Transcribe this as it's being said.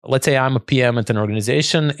let's say I'm a PM at an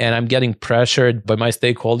organization and I'm getting pressured by my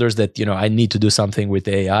stakeholders that, I need to do something with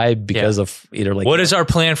AI because of either like... What is our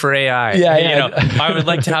plan for AI? Yeah. I would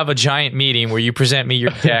like to have a giant meeting where you present me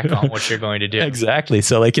your deck on what you're going to do. Exactly.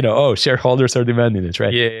 So like, shareholders are demanding it,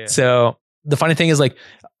 right? Yeah. So the funny thing is like,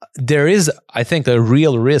 there is, I think, a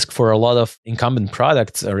real risk for a lot of incumbent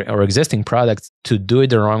products or existing products to do it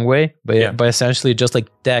the wrong way by essentially just like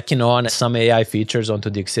tacking on some AI features onto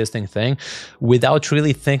the existing thing without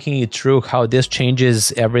really thinking it through how this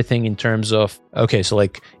changes everything in terms of, okay, so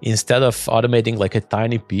like instead of automating like a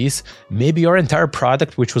tiny piece, maybe your entire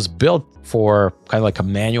product, which was built for kind of like a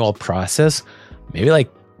manual process, maybe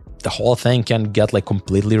like the whole thing can get like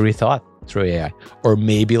completely rethought through AI. Or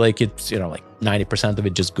maybe like it's, like 90% of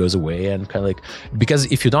it just goes away and kind of like, because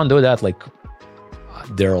if you don't do that, like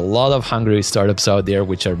there are a lot of hungry startups out there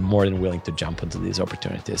which are more than willing to jump into these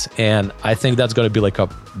opportunities. And I think that's going to be like a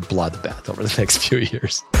bloodbath over the next few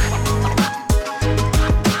years.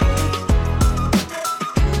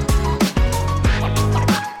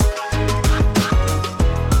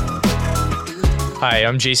 Hi,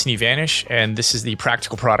 I'm Jason Ivanish, and this is the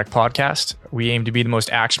Practical Product Podcast. We aim to be the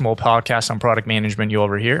most actionable podcast on product management you'll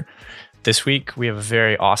ever hear. This week, we have a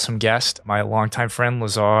very awesome guest, my longtime friend,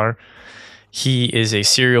 Lazar. He is a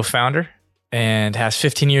serial founder and has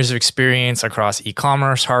 15 years of experience across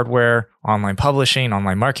e-commerce, hardware, online publishing,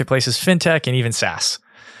 online marketplaces, fintech, and even SaaS.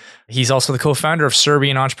 He's also the co-founder of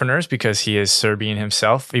Serbian Entrepreneurs because he is Serbian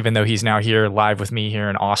himself, even though he's now here live with me here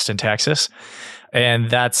in Austin, Texas.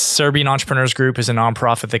 And that's Serbian Entrepreneurs Group is a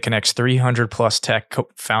nonprofit that connects 300 plus tech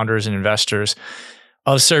founders and investors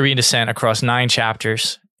of Serbian descent across 9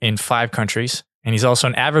 chapters in 5 countries. And he's also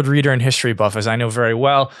an avid reader and history buff, as I know very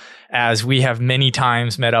well, as we have many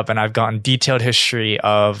times met up and I've gotten detailed history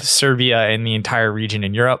of Serbia and the entire region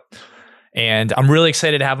in Europe. And I'm really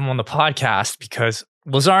excited to have him on the podcast because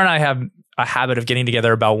Lazar and I have a habit of getting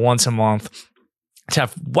together about once a month to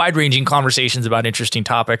have wide-ranging conversations about interesting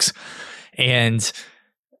topics. And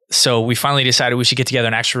so we finally decided we should get together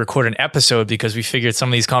and actually record an episode because we figured some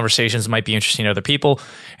of these conversations might be interesting to other people.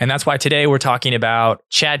 And that's why today we're talking about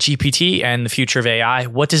ChatGPT and the future of AI.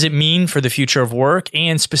 What does it mean for the future of work?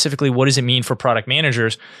 And specifically, what does it mean for product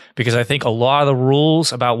managers? Because I think a lot of the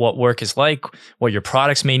rules about what work is like, what your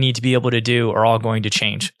products may need to be able to do are all going to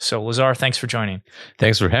change. So Lazar, thanks for joining.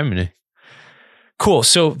 Thanks for having me. Cool.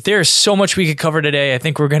 So there's so much we could cover today. I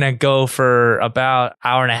think we're going to go for about an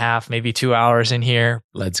hour and a half, maybe 2 hours in here.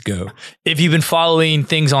 Let's go. If you've been following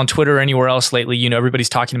things on Twitter or anywhere else lately, everybody's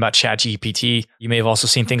talking about ChatGPT. You may have also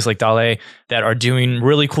seen things like Dale that are doing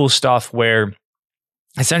really cool stuff where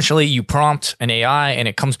essentially you prompt an AI and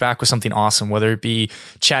it comes back with something awesome, whether it be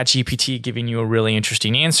ChatGPT giving you a really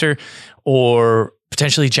interesting answer or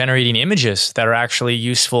potentially generating images that are actually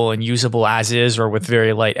useful and usable as is or with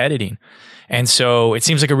very light editing. And so it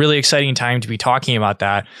seems like a really exciting time to be talking about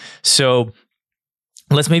that. So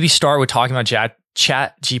let's maybe start with talking about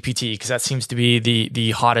ChatGPT because that seems to be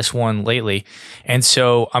the hottest one lately. And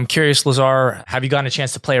so I'm curious, Lazar, have you gotten a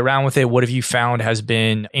chance to play around with it? What have you found has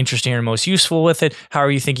been interesting or most useful with it? How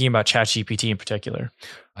are you thinking about ChatGPT in particular?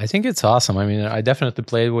 I think it's awesome. I mean, I definitely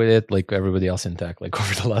played with it like everybody else in tech, like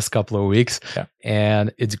over the last couple of weeks. Yeah.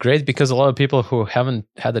 And it's great because a lot of people who hadn't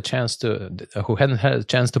had a chance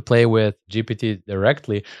to play with GPT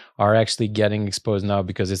directly are actually getting exposed now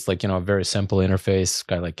because it's like, a very simple interface,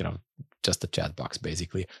 kind of like, just a chat box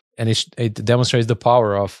basically. And it demonstrates the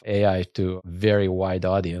power of AI to a very wide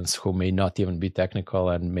audience who may not even be technical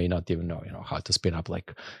and may not even know, how to spin up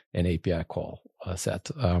like an API call set.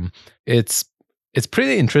 It's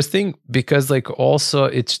pretty interesting because like also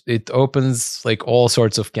it opens like all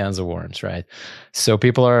sorts of cans of worms, right? So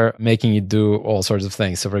people are making it do all sorts of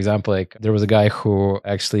things. So for example, like there was a guy who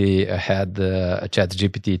actually had a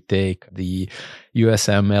ChatGPT take the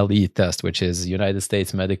USMLE test, which is United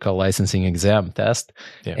States Medical Licensing Exam test,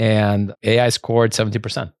 and AI scored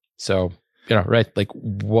 70%. So right? Like,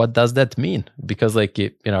 what does that mean? Because like,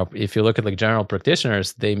 if you look at like general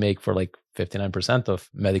practitioners, they make for like 59% of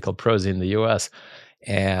medical pros in the US.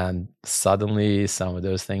 And suddenly some of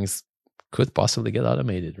those things could possibly get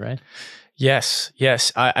automated, right? Yes.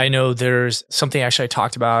 I know there's something actually I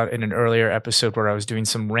talked about in an earlier episode where I was doing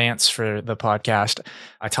some rants for the podcast.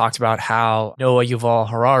 I talked about how Noah Yuval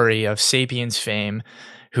Harari of Sapiens fame,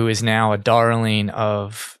 who is now a darling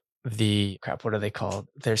of what are they called?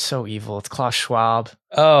 They're so evil. It's Klaus Schwab.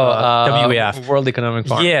 WEF. World Economic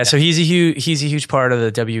Forum. Yeah, so he's a huge part of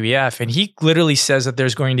the WEF, and he literally says that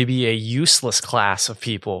there's going to be a useless class of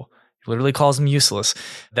people he literally calls them useless,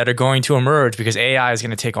 that are going to emerge because AI is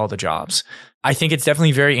going to take all the jobs. I think it's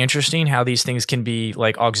definitely very interesting how these things can be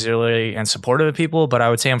like auxiliary and supportive of people, but I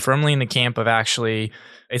would say I'm firmly in the camp of actually,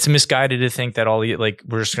 it's misguided to think that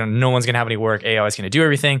no one's going to have any work, AI is going to do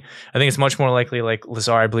everything. I think it's much more likely, like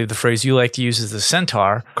Lazar, I believe the phrase you like to use is the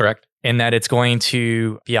centaur. Correct. And that it's going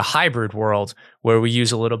to be a hybrid world where we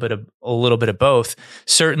use a little bit of both.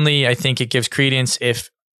 Certainly, I think it gives credence if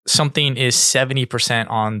something is 70%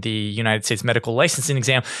 on the United States medical licensing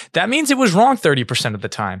exam, that means it was wrong 30% of the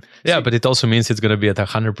time. Yeah, but it also means it's going to be at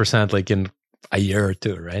 100% like in a year or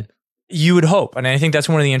two, right? You would hope. And I think that's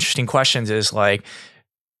one of the interesting questions is like,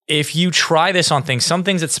 if you try this on things, some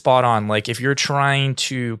things that's spot on, like if you're trying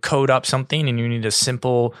to code up something and you need a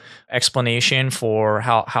simple explanation for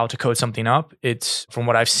how to code something up, it's, from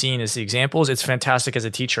what I've seen as the examples, it's fantastic as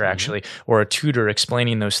a teacher actually, or a tutor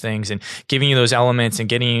explaining those things and giving you those elements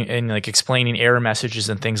and like explaining error messages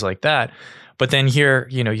and things like that. But then here,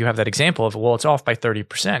 you have that example of, well, it's off by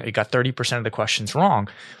 30%. It got 30% of the questions wrong.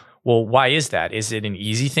 Well, why is that? Is it an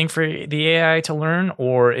easy thing for the AI to learn,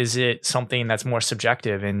 or is it something that's more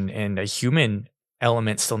subjective and a human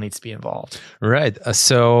element still needs to be involved? Right.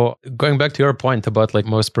 So going back to your point about like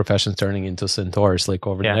most professions turning into centaurs, like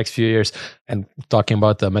over the next few years, and talking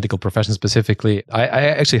about the medical profession specifically, I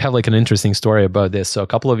actually have like an interesting story about this. So a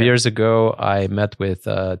couple of years ago, I met with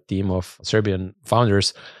a team of Serbian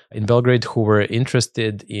founders in Belgrade who were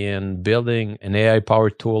interested in building an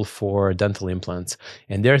AI-powered tool for dental implants.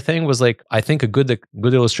 And their thing was like, I think a good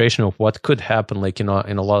illustration of what could happen like in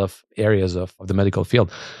a lot of areas of the medical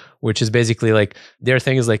field, which is basically like their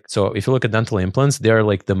thing is like, so if you look at dental implants, they're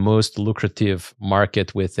like the most lucrative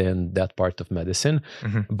market within that part of medicine.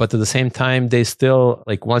 But at the same time, they still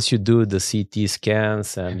like, once you do the CT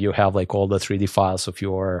scans and you have like all the 3D files of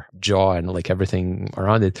your jaw and like everything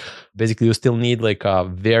around it, basically you still need like a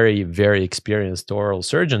very, very experienced oral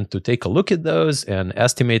surgeon to take a look at those and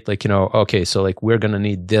estimate like, okay, so like we're going to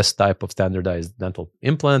need this type of standardized dental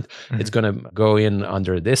implant. It's going to go in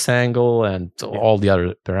under this angle and all the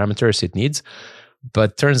other parameters it needs.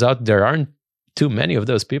 But turns out there aren't too many of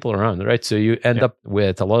those people around, right? So you end up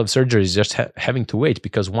with a lot of surgeries just having to wait,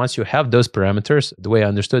 because once you have those parameters, the way I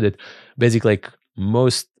understood it, basically like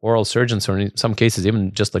most oral surgeons, or in some cases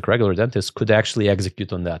even just like regular dentists, could actually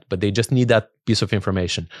execute on that, but they just need that piece of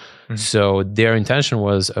information. So their intention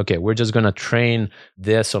was, okay, we're just going to train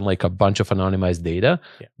this on like a bunch of anonymized data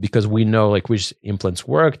because we know like which implants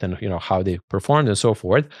worked and how they performed and so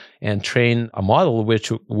forth, and train a model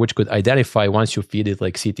which could identify, once you feed it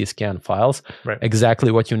like CT scan files,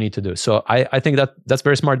 exactly what you need to do. So I think that's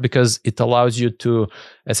very smart, because it allows you to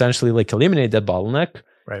essentially like eliminate that bottleneck.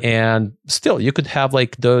 And still, you could have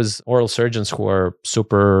like those oral surgeons who are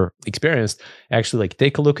super experienced actually like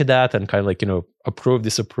take a look at that and kind of like, approve,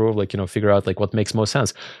 disapprove, like, figure out like what makes most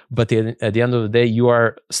sense. But at the end of the day, you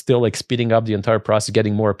are still like speeding up the entire process,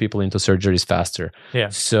 getting more people into surgeries faster.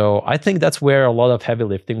 So I think that's where a lot of heavy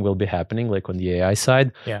lifting will be happening, like on the AI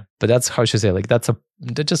side. But that's, how should I say, like that's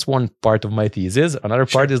just one part of my thesis. Another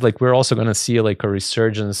part is like we're also going to see like a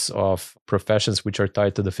resurgence of professions which are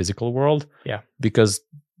tied to the physical world. Because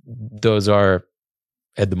those are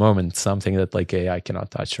at the moment something that like AI cannot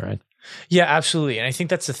touch, right? Yeah, absolutely. And I think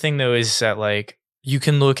that's the thing though, is that like you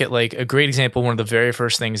can look at like a great example. One of the very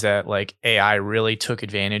first things that like AI really took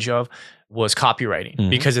advantage of was copywriting,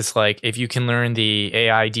 because it's like, if you can learn the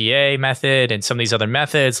AIDA method and some of these other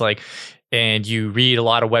methods, like, and you read a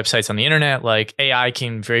lot of websites on the internet, like AI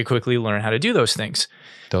can very quickly learn how to do those things.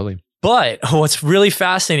 Totally. But what's really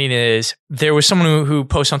fascinating is there was someone who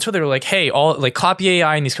posted on Twitter, they were like, hey, all like copy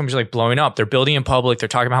AI and these companies are like blowing up. They're building in public. They're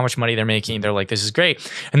talking about how much money they're making. They're like, this is great.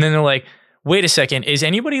 And then they're like, wait a second, is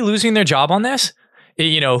anybody losing their job on this?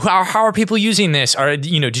 How are people using this?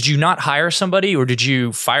 Did you not hire somebody, or did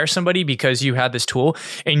you fire somebody because you had this tool?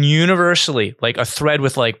 And universally, like a thread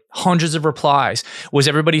with like hundreds of replies, was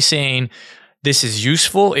everybody saying, this is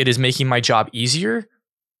useful. It is making my job easier,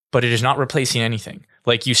 but it is not replacing anything.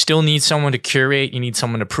 Like you still need someone to curate, you need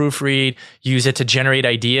someone to proofread, use it to generate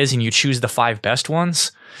ideas, and you choose the 5 best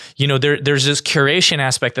ones. There's this curation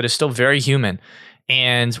aspect that is still very human.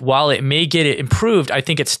 And while it may get it improved, I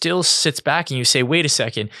think it still sits back and you say, wait a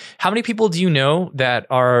second, how many people do you know that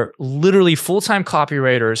are literally full-time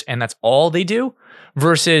copywriters and that's all they do,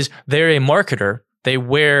 versus they're a marketer, they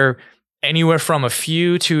wear anywhere from a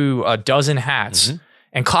few to a dozen hats.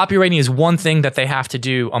 And copywriting is one thing that they have to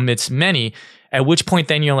do amidst many, at which point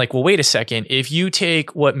then you're like, well, wait a second. If you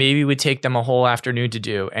take what maybe would take them a whole afternoon to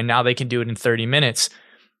do, and now they can do it in 30 minutes,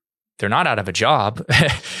 they're not out of a job.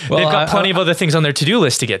 They've got plenty of other things on their to-do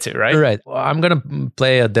list to get to, right? Right. Well, I'm going to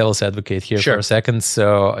play a devil's advocate here for a second.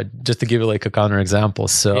 So just to give you like a counter example.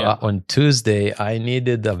 So on Tuesday, I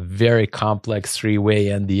needed a very complex 3-way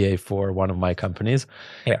NDA for one of my companies.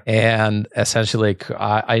 Yeah. And essentially, like,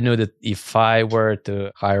 I knew that if I were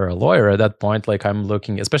to hire a lawyer at that point, like I'm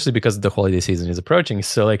looking, especially because the holiday season is approaching.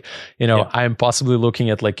 So like, I'm possibly looking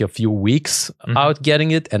at like a few weeks out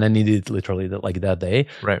getting it. And I needed it literally like that day.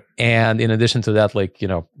 Right. And in addition to that, like,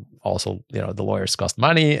 also, the lawyers cost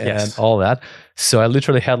money and all that. So I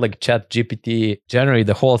literally had like ChatGPT generate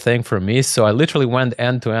the whole thing for me. So I literally went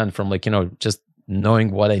end to end from like, just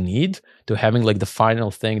knowing what I need to having like the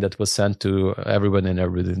final thing that was sent to everyone, and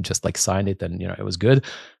everyone just like signed it, and it was good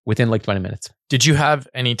within like 20 minutes. Did you have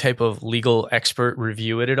any type of legal expert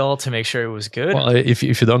review it at all to make sure it was good? Well, if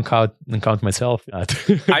you don't count myself.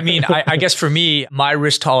 I mean, I guess for me, my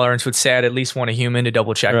risk tolerance would say I'd at least want a human to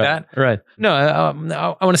double check that. Right. No,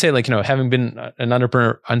 I want to say like, having been an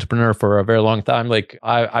entrepreneur for a very long time, like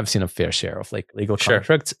I've seen a fair share of like legal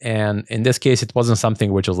contracts. And in this case, it wasn't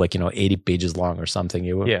something which was like, 80 pages long or something.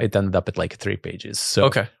 It ended up at like 3 pages. So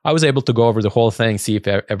I was able to go over the whole thing, see if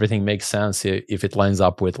everything makes sense, if it lines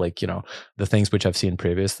up with like, the things which I've seen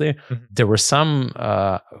previously. There were some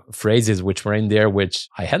phrases which were in there which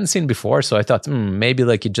I hadn't seen before. So I thought maybe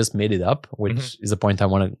like it just made it up, which is a point I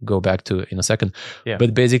want to go back to in a second. Yeah.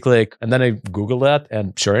 But basically, like, and then I Googled that,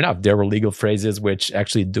 and sure enough, there were legal phrases which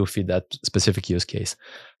actually do fit that specific use case.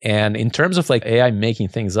 And in terms of like AI making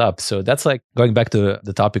things up, so that's like going back to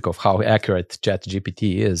the topic of how accurate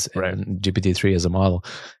ChatGPT is, and GPT-3 as a model.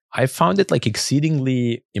 I found it like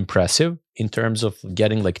exceedingly impressive in terms of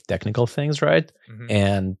getting like technical things right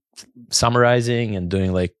and summarizing and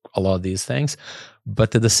doing like a lot of these things.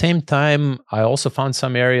 But at the same time, I also found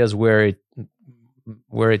some areas where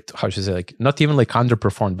it, how should I say, like not even like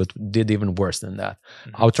underperformed, but did even worse than that.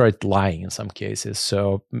 Outright lying in some cases.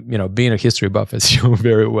 So, being a history buff, as you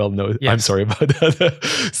very well know, I'm sorry about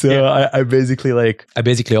that. So I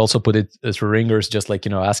basically also put it through ringers, just like,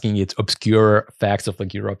 asking it obscure facts of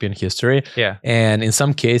like European history. Yeah. And in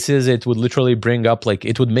some cases, it would literally bring up like,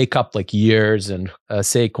 it would make up like years and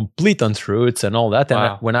say complete untruths and all that.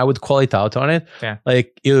 And when I would call it out on it,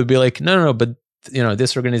 like it would be like, no, but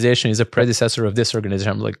this organization is a predecessor of this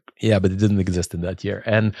organization. I'm like, yeah, but it didn't exist in that year.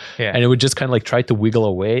 And it would just kind of like try to wiggle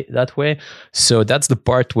away that way. So that's the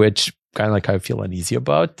part which kind of like I feel uneasy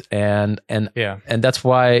about. And that's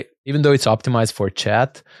why, even though it's optimized for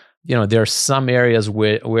chat, there are some areas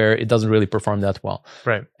where it doesn't really perform that well.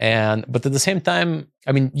 Right. But at the same time,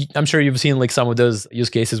 I mean, I'm sure you've seen like some of those use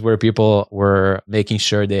cases where people were making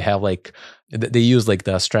sure they have like, they use like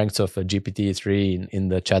the strengths of a GPT-3 in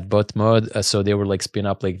the chatbot mode. So they would like spin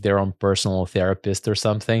up like their own personal therapist or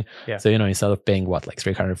something. Yeah. So, instead of paying like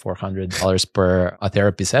 $300, $400 per a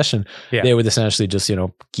therapy session, they would essentially just,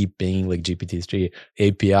 keep paying like GPT-3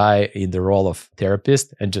 API in the role of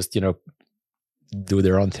therapist and just, do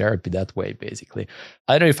their own therapy that way, basically.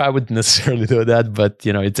 I don't know if I would necessarily do that, but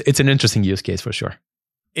it's an interesting use case for sure.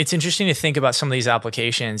 It's interesting to think about some of these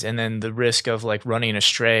applications and then the risk of like running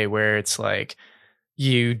astray, where it's like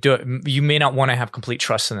you may not want to have complete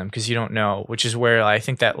trust in them because you don't know, which is where I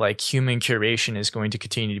think that like human curation is going to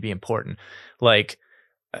continue to be important. Like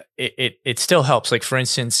it still helps. Like for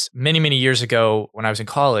instance, many years ago when I was in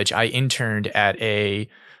college, I interned at a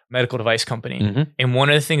medical device company. And one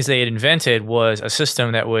of the things they had invented was a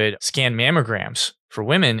system that would scan mammograms for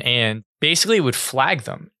women and basically it would flag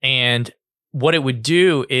them. And what it would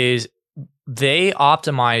do is they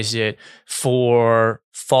optimized it for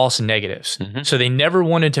false negatives. So they never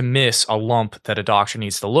wanted to miss a lump that a doctor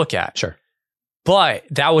needs to look at. Sure. But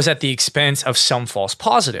that was at the expense of some false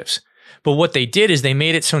positives. But what they did is they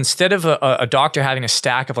made it so instead of a doctor having a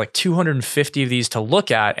stack of like 250 of these to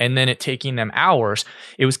look at and then it taking them hours,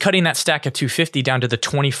 it was cutting that stack of 250 down to the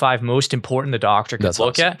 25 most important the doctor could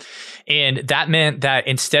look at. And that meant that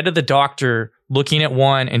instead of the doctor looking at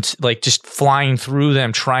one and like just flying through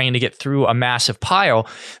them, trying to get through a massive pile,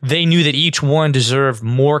 they knew that each one deserved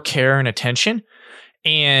more care and attention,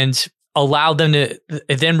 and allowed them to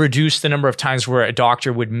then reduce the number of times where a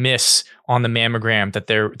doctor would miss on the mammogram that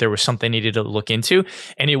there was something needed to look into.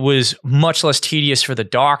 And it was much less tedious for the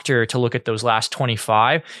doctor to look at those last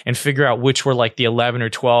 25 and figure out which were like the 11 or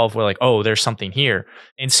 12 were like, oh, there's something here.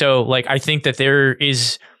 And so like, I think that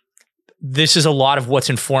this is a lot of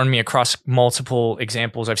what's informed me across multiple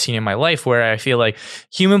examples I've seen in my life, where I feel like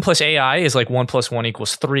human plus AI is like 1 + 1 =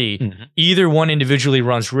 3. Either one individually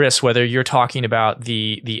runs risks, whether you're talking about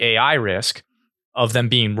the AI risk of them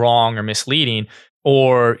being wrong or misleading,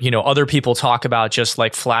 Or, other people talk about just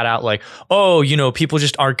like flat out like, oh, people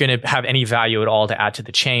just aren't going to have any value at all to add to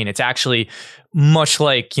the chain. It's actually much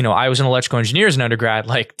like, I was an electrical engineer as an undergrad.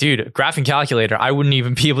 Like, dude, a graphing calculator, I wouldn't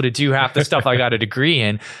even be able to do half the stuff I got a degree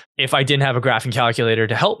in if I didn't have a graphing calculator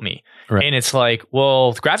to help me. Right. And it's like,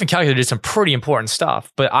 well, the graphing calculator did some pretty important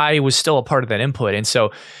stuff, but I was still a part of that input. And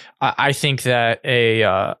so I think that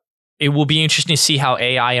it will be interesting to see how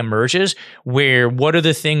AI emerges, where what are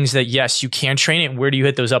the things that, yes, you can train it, and where do you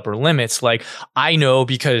hit those upper limits? Like, I know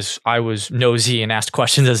because I was nosy and asked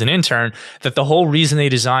questions as an intern that the whole reason they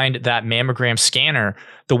designed that mammogram scanner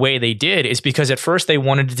the way they did is because at first they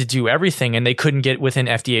wanted to do everything and they couldn't get within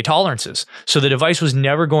FDA tolerances. So the device was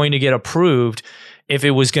never going to get approved if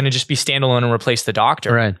it was going to just be standalone and replace the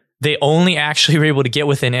doctor. Right. They only actually were able to get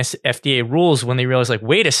within FDA rules when they realized, like,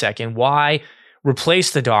 wait a second, why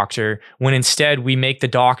replace the doctor when instead we make the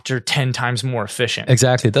doctor 10 times more efficient?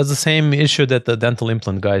 Exactly. That's the same issue that the dental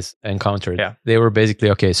implant guys encountered. Yeah. They were basically,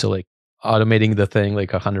 okay, so like automating the thing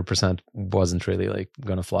like 100% wasn't really like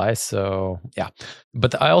gonna fly. So yeah.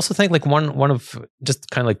 But I also think like one of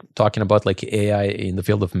just kind of like talking about like AI in the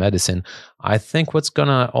field of medicine, I think what's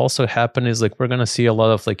gonna also happen is like we're gonna see a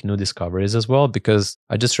lot of like new discoveries as well, because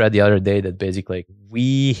I just read the other day that basically like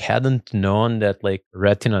we hadn't known that like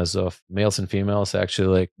retinas of males and females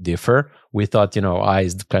actually like differ. We thought, eye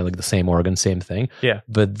is kind of like the same organ, same thing. Yeah.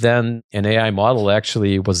 But then an AI model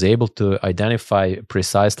actually was able to identify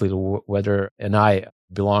precisely whether an eye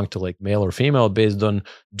belonged to like male or female based on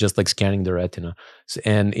just like scanning the retina.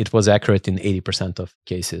 And it was accurate in 80% of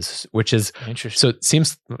cases, which is interesting. So it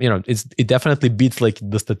seems, it definitely beats like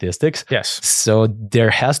the statistics. Yes. So there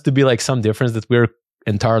has to be like some difference that we're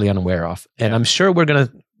entirely unaware of. And I'm sure we're going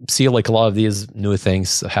to see like a lot of these new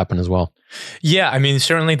things happen as well. Yeah, I mean,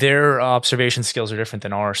 certainly their observation skills are different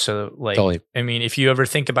than ours. So like, totally. I mean, if you ever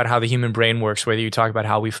think about how the human brain works, whether you talk about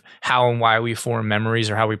how and why we form memories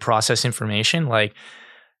or how we process information, like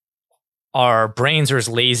our brains are as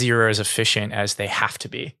lazy or as efficient as they have to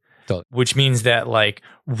be. Totally. Which means that like,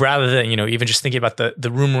 rather than, even just thinking about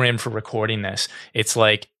the room we're in for recording this, it's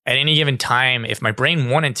like at any given time, if my brain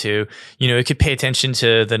wanted to, it could pay attention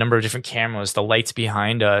to the number of different cameras, the lights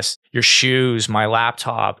behind us, your shoes, my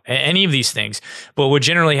laptop, any of these things. But what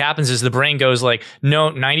generally happens is the brain goes like,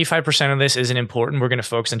 no, 95% of this isn't important. We're going to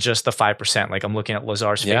focus on just the 5%. Like I'm looking at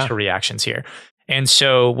Lazar's facial reactions here. And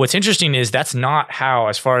so what's interesting is that's not how,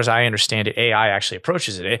 as far as I understand it, AI actually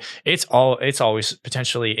approaches it. It's always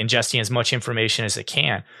potentially ingesting as much information as it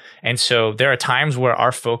can. And so there are times where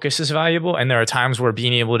our focus is valuable, and there are times where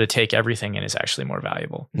being able to take everything in is actually more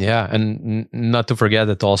valuable. Yeah. And not to forget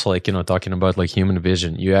that also, like, talking about like human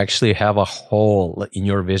vision, you actually have a hole in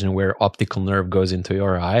your vision where optical nerve goes into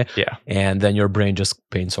your eye. Yeah. And then your brain just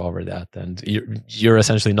paints over that. And you're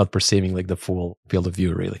essentially not perceiving like the full field of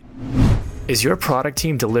view, really. Is your product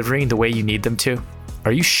team delivering the way you need them to?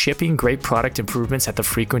 Are you shipping great product improvements at the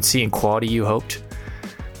frequency and quality you hoped?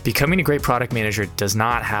 Becoming a great product manager does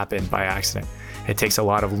not happen by accident. It takes a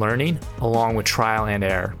lot of learning along with trial and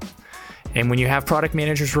error. And when you have product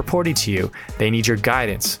managers reporting to you, they need your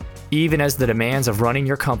guidance, even as the demands of running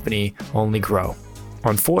your company only grow.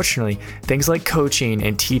 Unfortunately, things like coaching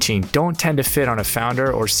and teaching don't tend to fit on a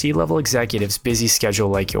founder or C-level executive's busy schedule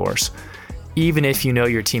like yours, even if you know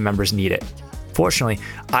your team members need it. Fortunately,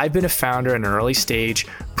 I've been a founder and an early stage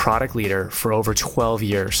product leader for over 12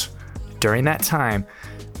 years. During that time,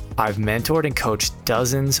 I've mentored and coached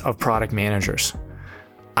dozens of product managers.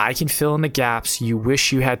 I can fill in the gaps you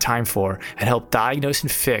wish you had time for and help diagnose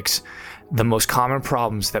and fix the most common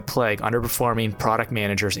problems that plague underperforming product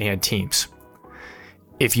managers and teams.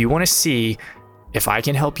 If you want to see if I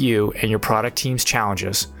can help you and your product team's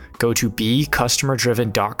challenges, go to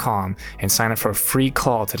becustomerdriven.com and sign up for a free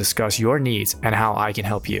call to discuss your needs and how I can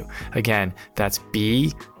help you. Again, that's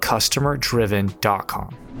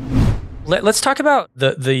becustomerdriven.com. Let's talk about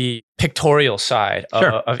the pictorial side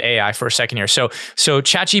of AI for a second here. So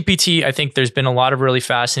ChatGPT, I think there's been a lot of really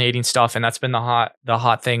fascinating stuff, and that's been the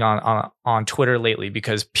hot thing on Twitter lately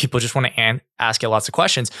because people just want to ask it lots of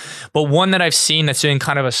questions. But one that I've seen that's been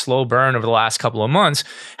kind of a slow burn over the last couple of months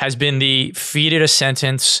has been the feed it a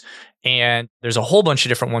sentence. And there's a whole bunch of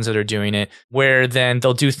different ones that are doing it, where then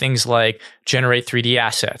they'll do things like generate 3D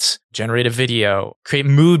assets, generate a video, create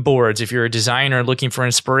mood boards if you're a designer looking for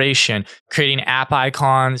inspiration, creating app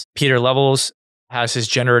icons. Peter Levels has his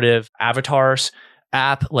generative avatars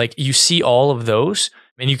app. Like you see all of those,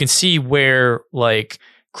 and you can see where like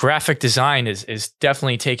graphic design is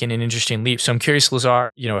definitely taking an interesting leap. So I'm curious, Lazar,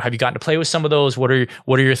 have you gotten to play with some of those? What are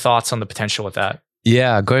your thoughts on the potential with that?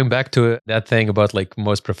 Yeah, going back to that thing about like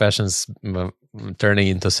most professions turning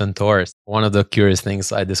into centaurs. One of the curious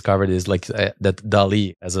things I discovered is like that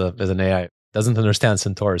DALL-E as an AI doesn't understand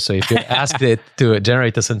centaurs. So if you ask it to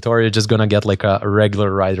generate a centaur, you're just gonna get like a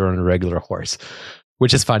regular rider on a regular horse.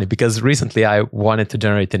 Which is funny because recently I wanted to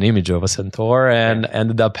generate an image of a centaur and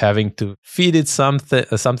ended up having to feed it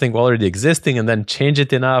something already existing and then change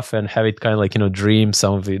it enough and have it kind of like, dream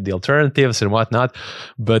some of the alternatives and whatnot.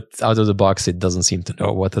 But out of the box, it doesn't seem to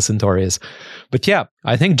know what a centaur is. But yeah,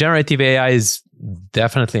 I think generative AI is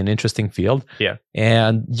definitely an interesting field. Yeah.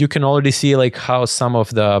 And you can already see like how some of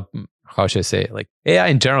the, how should I say it? Like AI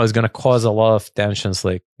in general is going to cause a lot of tensions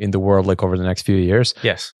like in the world, like over the next few years.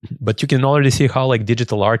 Yes. But you can already see how like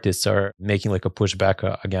digital artists are making like a pushback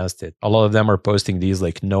against it. A lot of them are posting these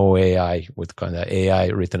like no AI with kind of AI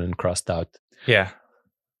written and crossed out. Yeah.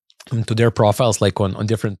 To their profiles, like on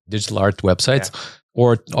different digital art websites,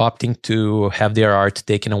 or opting to have their art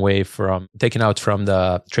taken out from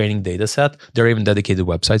the training data set. There are even dedicated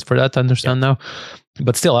websites for that, I understand now.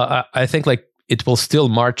 But still, I think like it will still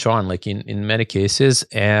march on like in many cases.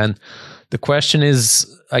 And the question is,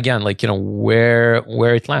 again, like, where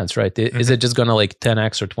it lands, right? Is it just going to like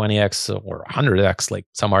 10x or 20x or 100x like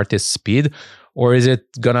some artist's speed? Or is it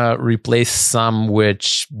going to replace some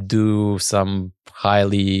which do some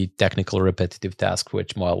highly technical repetitive tasks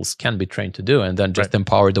which models can be trained to do, and then just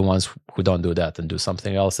empower the ones who don't do that and do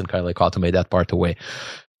something else and kind of like automate that part away?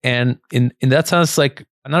 And in that sense, like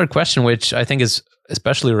another question which I think is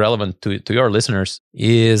especially relevant to your listeners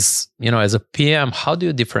is, as a PM, how do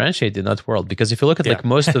you differentiate in that world? Because if you look at like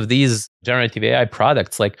most of these generative AI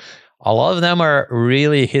products, like a lot of them are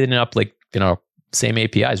really hitting up like, same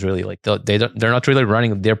APIs really. Like they're not really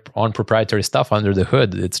running their own proprietary stuff under the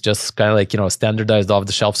hood. It's just kind of like, standardized off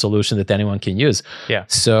the shelf solution that anyone can use. Yeah.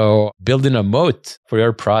 So building a moat for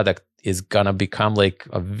your product is gonna become like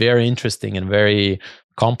a very interesting and very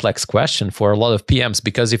complex question for a lot of PMs,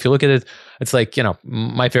 because if you look at it, it's like,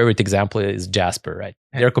 my favorite example is Jasper, right?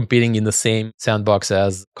 They're competing in the same sandbox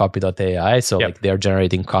as copy.ai. So like they're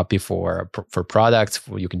generating copy for products.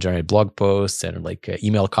 You can generate blog posts and like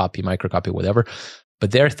email copy, micro copy, whatever.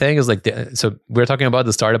 But their thing is like, so we're talking about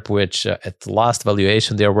the startup, which at the last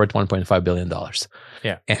valuation, they're worth $1.5 billion.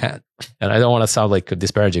 Yeah. And I don't want to sound like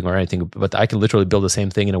disparaging or anything, but I can literally build the same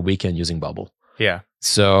thing in a weekend using Bubble. Yeah.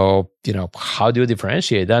 So, how do you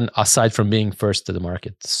differentiate then aside from being first to the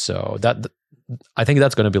market? So that, I think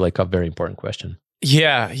that's going to be like a very important question.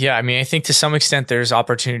 Yeah. Yeah. I mean, I think to some extent there's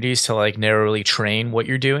opportunities to like narrowly train what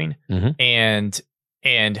you're doing and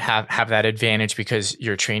have that advantage because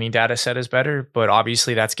your training data set is better, but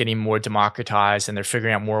obviously that's getting more democratized and they're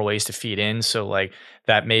figuring out more ways to feed in. So like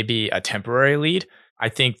that may be a temporary lead. I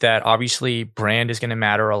think that obviously brand is going to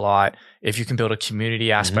matter a lot. If you can build a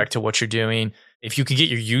community aspect to what you're doing, if you can get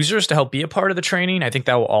your users to help be a part of the training, I think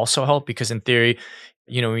that will also help, because in theory,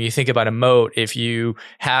 when you think about a moat, if you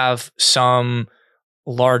have some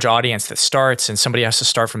large audience that starts and somebody has to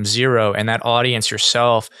start from zero, and that audience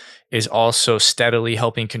yourself is also steadily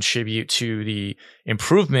helping contribute to the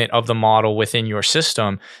improvement of the model within your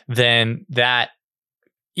system, then that,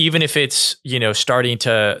 even if it's, starting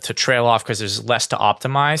to trail off because there's less to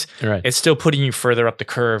optimize, it's still putting you further up the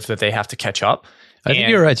curve that they have to catch up. I think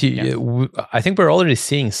you're right. I think we're already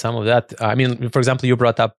seeing some of that. I mean, for example, you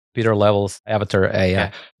brought up Peter Level's Avatar AI.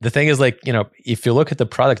 Yeah. The thing is, like, if you look at the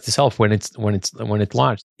product itself, when it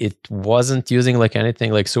launched, it wasn't using like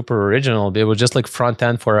anything like super original. It was just like front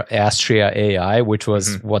end for Astria AI, which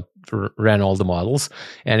was what ran all the models.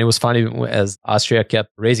 And it was funny, as Astria kept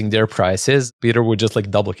raising their prices, Peter would just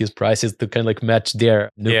like double his prices to kind of like match their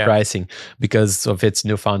new pricing because of its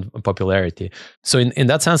newfound popularity. So in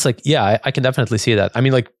that sense, like, I can definitely see that. I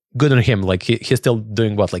mean, like, good on him. Like he's still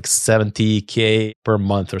doing what, like $70K per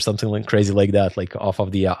month or something like crazy like that, like off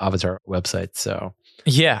of the Avatar website. So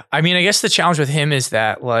yeah, I mean, I guess the challenge with him is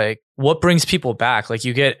that like what brings people back? Like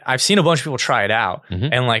I've seen a bunch of people try it out,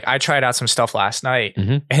 and like I tried out some stuff last night,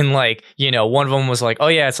 and like, one of them was like, oh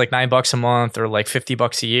yeah, it's like $9 a month or like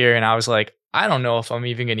 $50 a year. And I was like, I don't know if I'm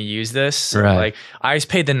even going to use this. So like I just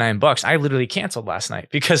paid the $9. I literally canceled last night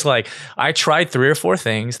because like I tried 3 or 4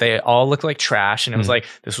 things. They all looked like trash. And it was like,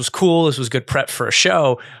 this was cool. This was good prep for a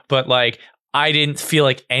show. But like, I didn't feel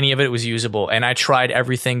like any of it was usable. And I tried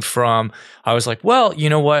everything from, I was like, well, you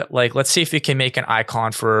know what? Like, let's see if we can make an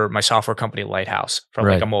icon for my software company, Lighthouse, from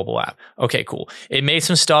like a mobile app. Okay, cool. It made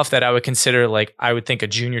some stuff that I would consider like, I would think a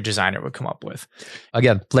junior designer would come up with.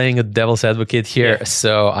 Again, playing a devil's advocate here. Yeah.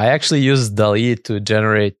 So I actually used DALL-E to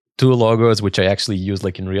generate two logos, which I actually use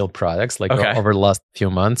like in real products, like over the last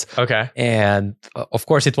few months. Okay. And of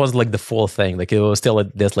course, it wasn't like the full thing. Like it was still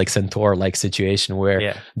this like Centaur-like situation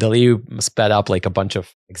where DALL-E sped up like a bunch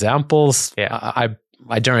of examples. Yeah.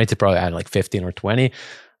 I generated probably, I had like 15 or 20.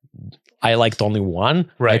 I liked only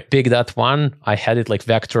one. Right. I picked that one. I had it like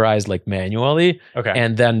vectorized like manually. Okay.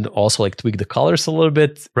 And then also like tweaked the colors a little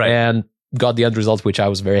bit. Right. And got the end result, which I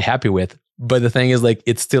was very happy with. But the thing is, like,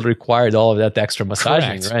 it still required all of that extra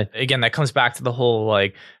massaging, right? Again, that comes back to the whole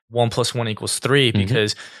like 1 + 1 = 3,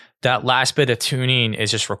 because that last bit of tuning is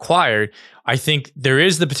just required. I think there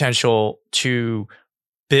is the potential to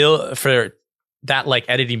build for that like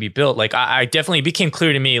editing be built. Like I definitely became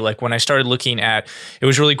clear to me, like when I started looking at, it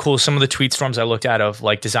was really cool. Some of the tweet storms I looked at of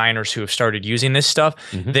like designers who have started using this stuff,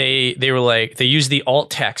 they were like, they use the alt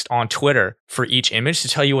text on Twitter for each image to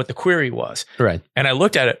tell you what the query was. Right. And I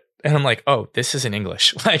looked at it and I'm like, oh, this is in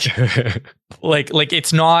English. Like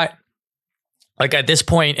it's not like, at this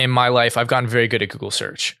point in my life, I've gotten very good at Google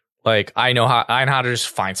search. Like I know how to just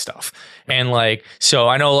find stuff. And like, so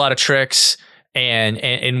I know a lot of tricks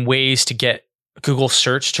and ways to get Google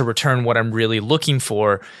search to return what I'm really looking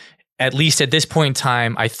for. At least at this point in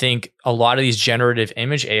time, I think a lot of these generative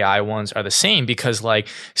image AI ones are the same, because like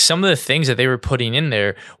some of the things that they were putting in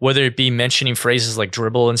there, whether it be mentioning phrases like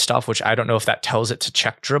dribble and stuff, which I don't know if that tells it to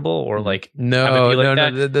check dribble or like no,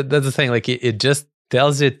 that's the thing. Like it just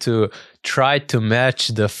tells it to try to match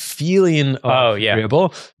the feeling of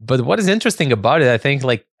dribble. But what is interesting about it, I think,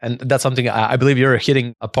 like, and that's something I believe you're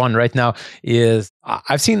hitting upon right now, is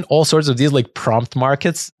I've seen all sorts of these like prompt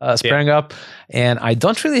markets spring up, and I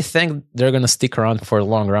don't really think they're going to stick around for a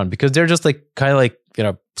long run, because they're just like kind of like, you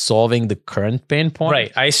know, solving the current pain point.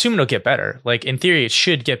 Right. I assume it'll get better. Like in theory, it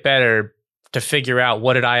should get better to figure out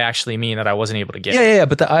what did I actually mean that I wasn't able to get. Yeah.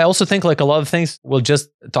 But I also think like a lot of things, well, just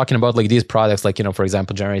talking about like these products, like, you know, for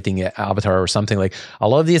example, generating an avatar or something, like a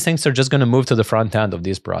lot of these things are just going to move to the front end of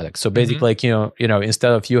these products. So basically, like, you know,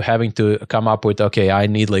 instead of you having to come up with, okay, I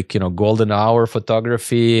need like, you know, golden hour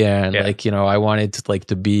photography and like, you know, I want it like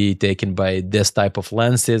to be taken by this type of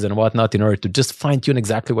lenses and whatnot in order to just fine tune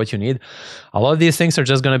exactly what you need. A lot of these things are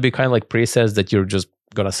just going to be kind of like presets that you're just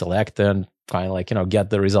going to select and kind of like, you know, get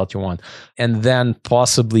the result you want. And then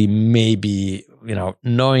possibly maybe, you know,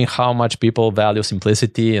 knowing how much people value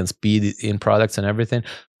simplicity and speed in products and everything,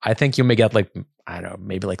 I think you may get like, I don't know,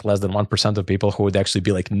 maybe like less than 1% of people who would actually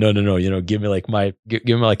be like, no, you know, give me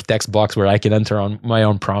like text box where I can enter on my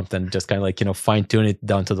own prompt and just kind of like, you know, fine tune it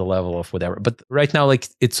down to the level of whatever. But right now, like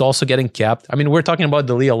it's also getting capped. I mean, we're talking about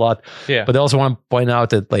DALL-E a lot, but I also want to point out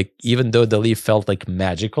that like, even though DALL-E felt like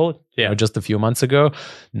magical, you know, just a few months ago,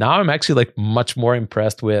 now I'm actually like much more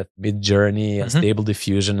impressed with Midjourney and Stable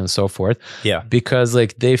Diffusion and so forth. Yeah. Because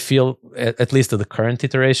like they feel, at least at the current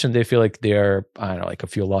iteration, they feel like they're, I don't know, like a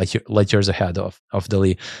few light years ahead of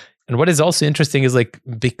DALL-E. And what is also interesting is like,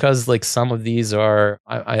 because like some of these are,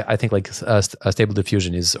 I think like a Stable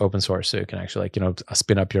Diffusion is open source, so you can actually like, you know,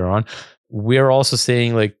 spin up your own. We're also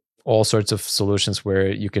seeing like all sorts of solutions where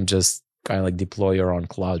you can just kind of like deploy your own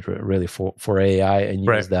cloud really for AI and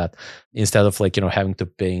use that instead of like, you know, having to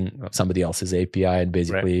ping somebody else's API and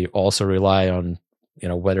basically also rely on, you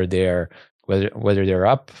know, whether they're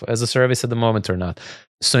up as a service at the moment or not.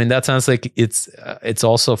 So in that sense, like it's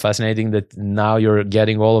also fascinating that now you're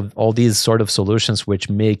getting all these sort of solutions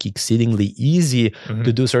which make exceedingly easy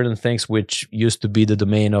to do certain things which used to be the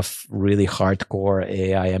domain of really hardcore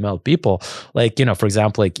AI ML people. Like, you know, for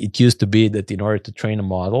example, like it used to be that in order to train a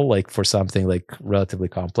model, like for something like relatively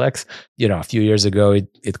complex, you know, a few years ago,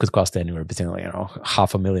 it could cost anywhere between like, you know,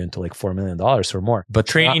 $500,000 to like $4 million or more. But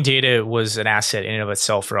training data was an asset in and of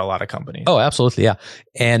itself for a lot of companies. Oh, absolutely. Yeah.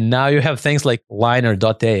 And now you have things like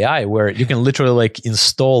Liner.ai where you can literally like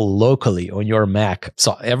install locally on your Mac.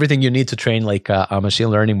 So everything you need to train like a machine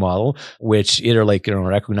learning model, which either like, you know,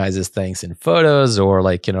 recognizes things in photos or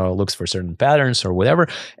like, you know, looks for certain patterns or whatever.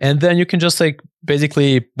 And then you can just like,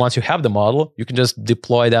 basically, once you have the model, you can just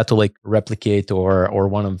deploy that to like Replicate or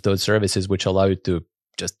one of those services which allow you to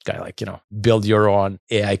just kind of like, you know, build your own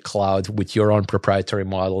AI cloud with your own proprietary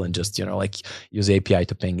model and just, you know, like use API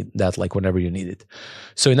to ping that like whenever you need it.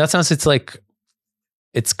 So in that sense, it's like,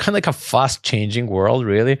 it's kind of like a fast changing world,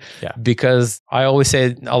 really. Yeah. Because I always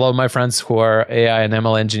say a lot of my friends who are AI and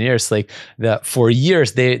ML engineers, like that for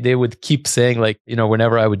years, they would keep saying like, you know,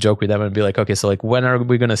 whenever I would joke with them and be like, okay, so like, when are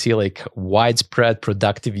we going to see like widespread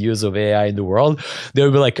productive use of AI in the world? They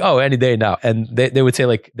would be like, oh, any day now. And they would say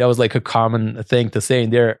like, that was like a common thing to say in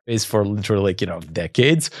their space for literally like, you know,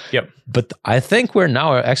 decades. Yep. But I think we're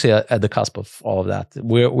now actually at the cusp of all of that.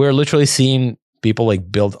 We're literally seeing people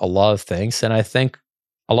like build a lot of things. And I think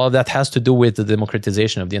a lot of that has to do with the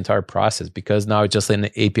democratization of the entire process, because now it's just an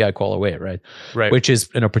API call away, right? Right. Which is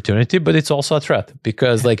an opportunity, but it's also a threat,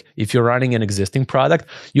 because like if you're running an existing product,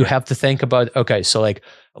 you have to think about, okay, so like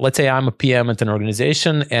let's say I'm a PM at an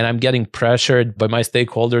organization and I'm getting pressured by my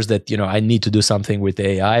stakeholders that, you know, I need to do something with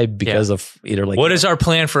AI because of either like, what is our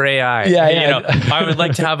plan for AI? Yeah, you know, I would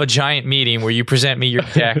like to have a giant meeting where you present me your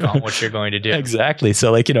deck on what you're going to do. Exactly. So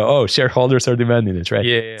like, you know, oh, shareholders are demanding it, right?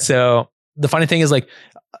 Yeah. So the funny thing is like,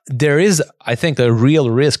 there is, I think, a real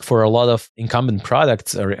risk for a lot of incumbent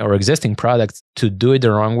products or existing products to do it the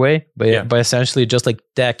wrong way by essentially just like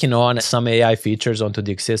tacking on some AI features onto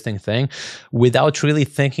the existing thing without really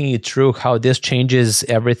thinking it through how this changes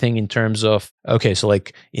everything in terms of, okay, so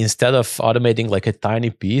like instead of automating like a tiny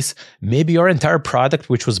piece, maybe your entire product,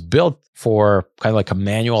 which was built for kind of like a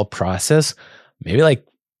manual process, maybe like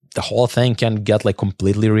the whole thing can get like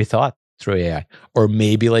completely rethought through AI. Or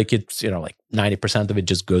maybe like it's, you know, like 90% of it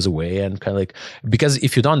just goes away and kind of like, because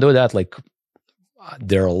if you don't do that, like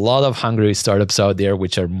there are a lot of hungry startups out there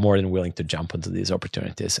which are more than willing to jump into these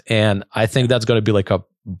opportunities. And I think that's going to be like a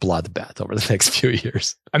bloodbath over the next few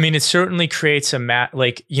years. I mean, it certainly creates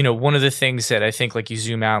like, you know, one of the things that I think like you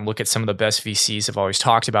zoom out and look at some of the best VCs have always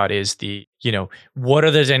talked about is the, you know, what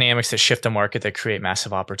are the dynamics that shift the market that create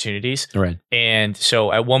massive opportunities? Right. And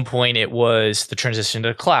so at one point it was the transition to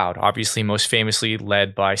the cloud, obviously most famously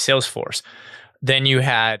led by Salesforce. Then you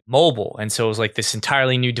had mobile. And so it was like this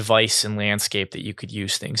entirely new device and landscape that you could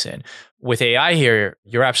use things in. With AI here,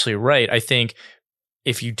 you're absolutely right. I think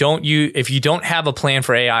if you don't have a plan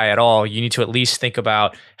for AI at all, you need to at least think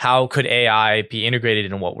about how could AI be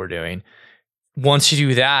integrated in what we're doing. Once you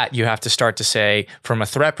do that, you have to start to say, from a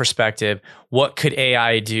threat perspective, what could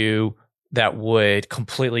AI do that would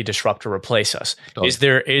completely disrupt or replace us? Oh. Is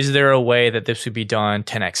there a way that this would be done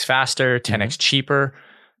 10x faster, 10x cheaper,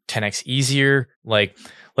 10x easier? Like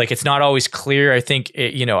it's not always clear. I think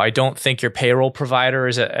I don't think your payroll provider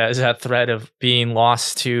is at threat of being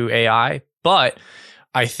lost to AI, but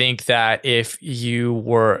I think that if you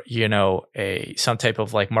were, some type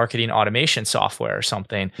of like marketing automation software or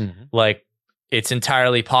something, like it's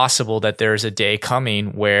entirely possible that there's a day coming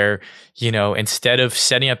where, instead of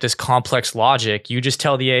setting up this complex logic, you just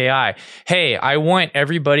tell the AI, hey, I want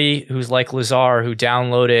everybody who's like Lazar who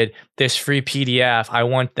downloaded this free PDF, I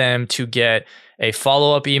want them to get a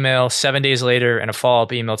follow-up email 7 days later and a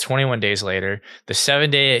follow-up email 21 days later. The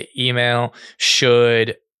 7-day email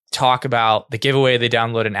should talk about the giveaway they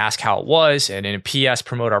download and ask how it was, and in a PS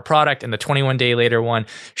promote our product, and the 21-day later one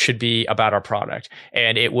should be about our product.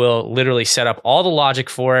 And it will literally set up all the logic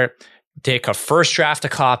for it, take a first draft, a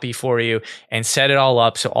copy for you, and set it all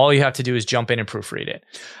up. So all you have to do is jump in and proofread it.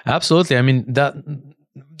 Absolutely. I mean,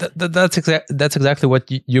 that's exactly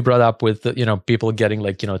what you brought up with, people getting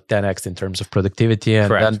like, 10x in terms of productivity, and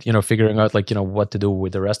Correct. then, figuring out like, what to do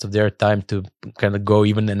with the rest of their time to kind of go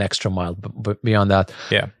even an extra mile beyond that.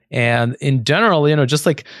 Yeah. And in general, just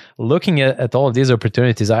like looking at all of these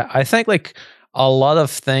opportunities, I think like a lot of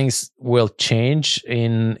things will change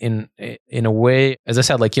in a way. As I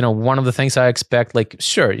said, like, one of the things I expect, like,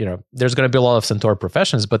 sure, there's going to be a lot of centaur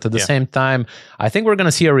professions, but at the same time, I think we're going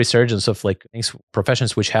to see a resurgence of like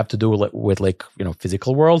professions which have to do with like,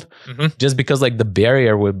 physical world, just because like the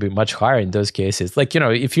barrier would be much higher in those cases. Like,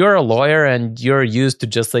 if you're a lawyer and you're used to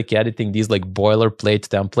just like editing these like boilerplate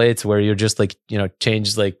templates where you're just like,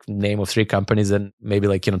 change like name of 3 companies and maybe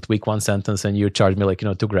like, tweak one sentence and you charge me like,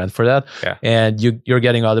 $2,000 for that. Yeah. And you're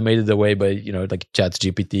getting automated away by, like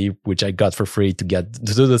ChatGPT, which I got for free to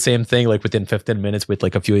do the same thing like within 15 minutes with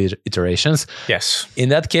like a few iterations. Yes. In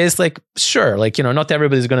that case, like, sure, like, not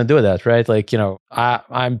everybody's going to do that, right? Like,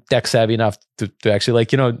 I'm tech savvy enough to actually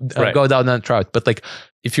like, go down that route. But like,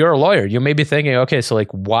 if you're a lawyer, you may be thinking, okay, so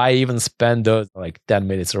like, why even spend those like 10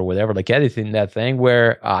 minutes or whatever, like editing that thing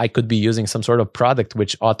where I could be using some sort of product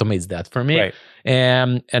which automates that for me, right,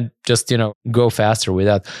 and just, go faster with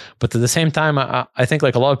that. But at the same time, I think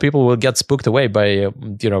like a lot of people will get spooked away by,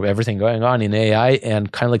 everything going on in AI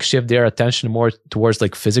and kind of like shift their attention more towards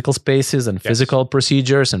like physical spaces and physical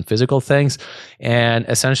procedures and physical things. And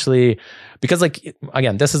essentially, because like,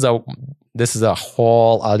 again, this is a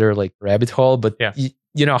whole other like rabbit hole, but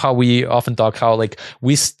you know how we often talk how like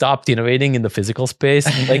we stopped innovating in the physical space,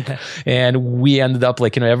 like, and we ended up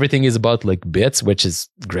like, everything is about like bits, which is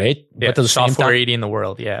great. Yeah, but at the same time, software eating the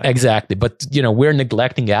world. Yeah, exactly. But, we're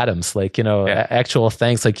neglecting atoms, like, actual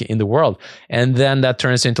things like in the world. And then that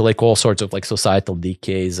turns into like all sorts of like societal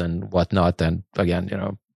decays and whatnot. And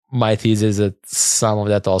again, my thesis that some of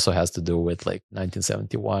that also has to do with like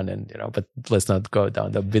 1971 and, but let's not go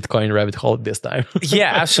down the Bitcoin rabbit hole this time.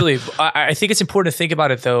 Yeah, absolutely. I think it's important to think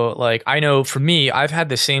about it though. Like I know for me, I've had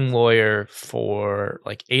the same lawyer for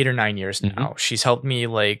like 8 or 9 years now. She's helped me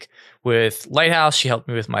like with Lighthouse. She helped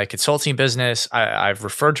me with my consulting business. I've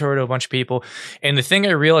referred to her to a bunch of people. And the thing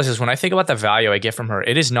I realize is when I think about the value I get from her,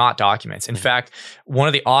 it is not documents. In fact, one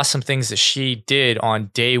of the awesome things that she did on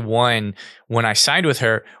day one when I signed with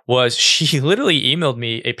her was she literally emailed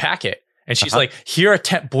me a packet. And she's like, here are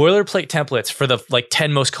boilerplate templates for the like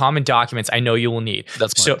 10 most common documents I know you will need.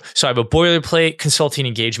 That's so I have a boilerplate consulting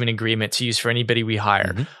engagement agreement to use for anybody we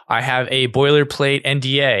hire. I have a boilerplate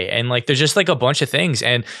NDA, and like there's just like a bunch of things.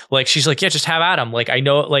 And like she's like, yeah, just have at them. Like I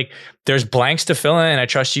know like there's blanks to fill in, and I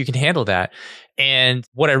trust you can handle that. And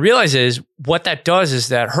what I realize is what that does is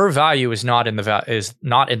that her value is not in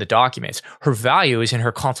the documents. Her value is in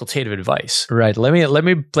her consultative advice. Right. Let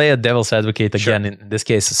me play a devil's advocate again in this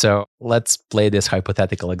case. So let's play this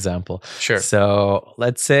hypothetical example. Sure. So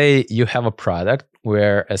let's say you have a product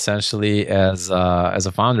where essentially as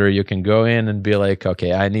a founder, you can go in and be like,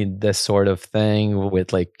 okay, I need this sort of thing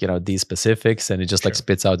with like, these specifics, and it just like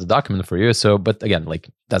spits out the document for you. So, but again, like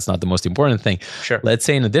that's not the most important thing. Sure. Let's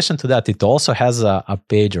say in addition to that, it also has a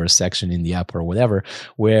page or a section in the app or whatever,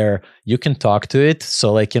 where you can talk to it.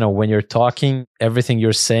 So like, when you're talking, everything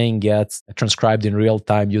you're saying gets transcribed in real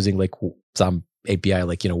time using like some API,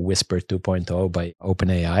 like, Whisper 2.0 by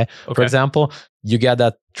OpenAI, for example. You get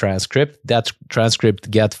that transcript. That transcript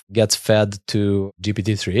gets fed to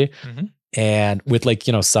GPT-3. And with like,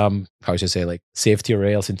 some, how should I say, like safety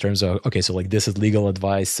rails in terms of, okay, so like this is legal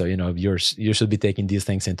advice. So, you should be taking these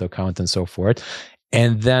things into account and so forth.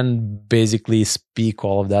 And then basically speak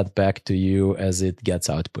all of that back to you as it gets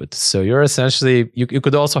output. So you're essentially, you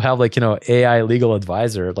could also have like, AI legal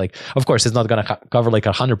advisor. Like, of course, it's not going to cover like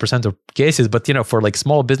 100% of cases, but, for like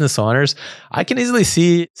small business owners, I can easily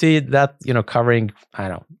see that, covering, I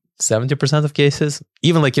don't know, 70% of cases,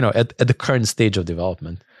 even like, at the current stage of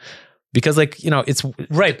development. Because like, it's...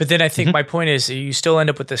 Right. But then I think my point is you still end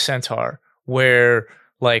up with the centaur where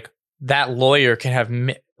like that lawyer can have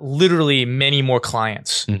literally many more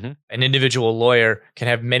clients. An individual lawyer can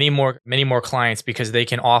have many more clients because they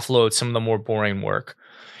can offload some of the more boring work.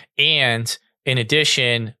 And in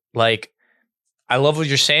addition, like, I love what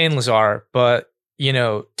you're saying, Lazar, but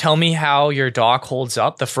tell me how your doc holds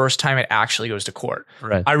up the first time it actually goes to court.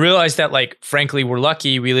 Right. I realize that, like, frankly, we're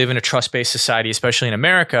lucky. We live in a trust-based society, especially in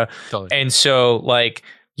America. Totally. And so, like,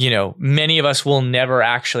 many of us will never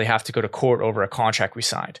actually have to go to court over a contract we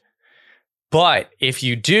signed. But if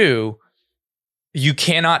you do, you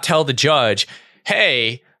cannot tell the judge,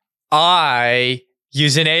 hey, I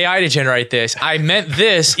use an AI to generate this. I meant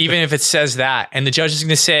this, even if it says that. And the judge is going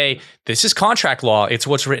to say, this is contract law. It's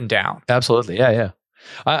what's written down. Absolutely. Yeah.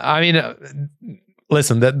 I mean,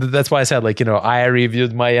 listen, that's why I said, like, I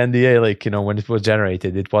reviewed my NDA, like, when it was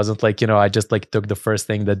generated. It wasn't like, I just like took the first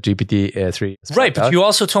thing that GPT-3. Right. But you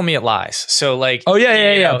also told me it lies. So like, oh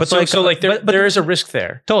yeah. But there is a risk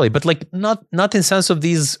there. Totally. But like, not in sense of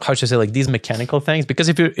these, how should I say, like these mechanical things, because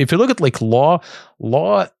if you look at like law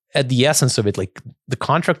at the essence of it, like the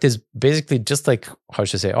contract is basically just like, how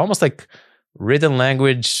should I say, almost like written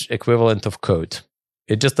language equivalent of code.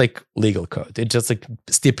 It just like legal code. It just like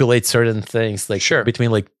stipulates certain things, like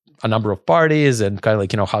between like a number of parties and kind of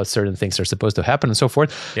like, how certain things are supposed to happen and so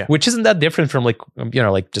forth, which isn't that different from like,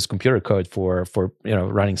 like just computer code for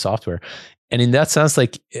running software. And in that sense,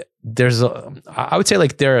 like I would say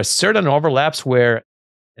like there are certain overlaps where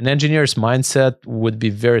an engineer's mindset would be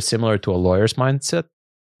very similar to a lawyer's mindset.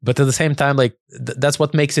 But at the same time, like that's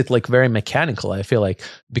what makes it like very mechanical, I feel like,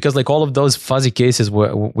 because like all of those fuzzy cases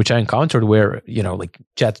which I encountered where, like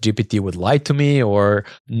ChatGPT would lie to me or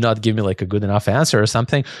not give me like a good enough answer or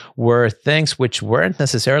something, were things which weren't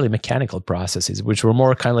necessarily mechanical processes, which were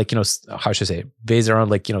more kind of like, how should I say, based around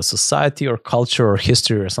like, society or culture or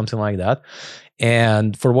history or something like that.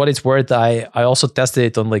 And for what it's worth, I also tested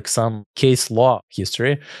it on like some case law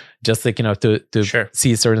history, just like, to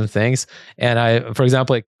see certain things. And for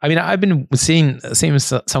example, like, I mean, I've been seeing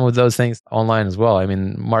some of those things online as well. I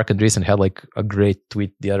mean, Mark Andreessen had like a great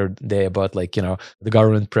tweet the other day about like, the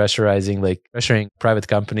government pressuring private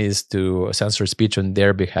companies to censor speech on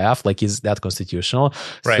their behalf. Like, is that constitutional?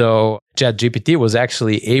 Right. So ChatGPT was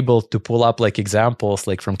actually able to pull up like examples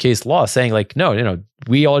like from case law saying like, no,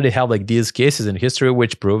 we already have like these cases in history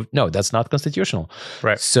which prove, no, that's not constitutional.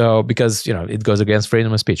 Right. So because, it goes against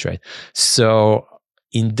freedom of speech, right? So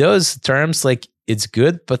in those terms, like it's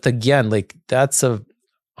good. But again, like that's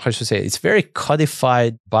how should I say, it's very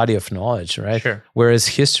codified body of knowledge, right? Sure. Whereas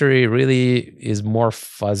history really is more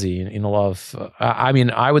fuzzy in a lot of, I mean,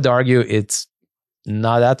 I would argue it's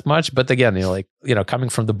not that much, but again, coming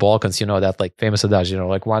from the Balkans, that like famous adage,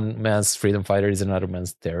 like one man's freedom fighter is another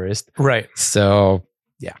man's terrorist. Right. So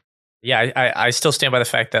yeah. Yeah, I still stand by the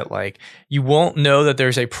fact that like you won't know that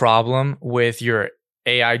there's a problem with your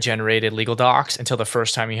AI generated legal docs until the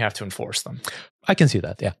first time you have to enforce them. I can see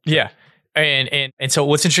that. Yeah. Yeah. And so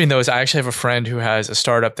what's interesting though is I actually have a friend who has a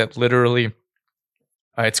startup that literally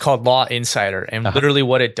it's called Law Insider. And literally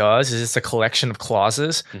what it does is it's a collection of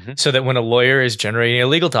clauses so that when a lawyer is generating a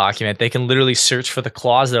legal document, they can literally search for the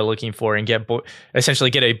clause they're looking for and essentially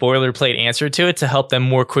get a boilerplate answer to it to help them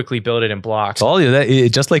more quickly build it in blocks. All you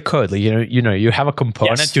that just like code, like, you have a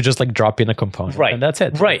component, you just like drop in a component, right? And that's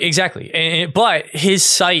it, right? Exactly. But his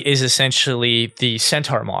site is essentially the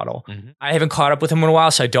Centaur model. I haven't caught up with him in a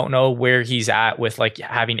while, so I don't know where he's at with like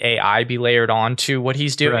having AI be layered onto what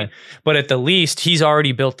he's doing. Right. But at the least, he's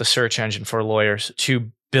already built the search engine for lawyers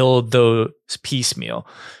to build those piecemeal.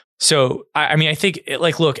 So, I mean, I think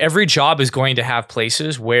look, every job is going to have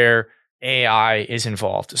places where AI is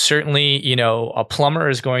involved. Certainly, a plumber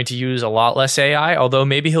is going to use a lot less AI, although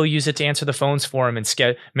maybe he'll use it to answer the phones for him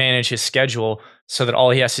and manage his schedule so that all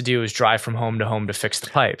he has to do is drive from home to fix the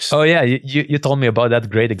pipes. Oh yeah, you told me about that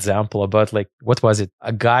great example about like, what was it?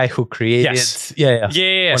 A guy who created... Yes.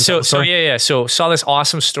 Yeah. So saw this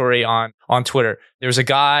awesome story on Twitter. There's a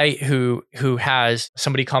guy who has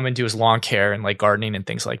somebody come and do his lawn care and like gardening and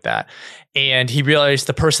things like that. And he realized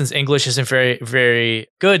the person's English isn't very, very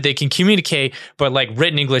good. They can communicate, but like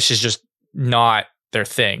written English is just not their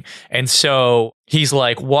thing. And so he's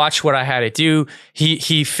like, watch what I had to do.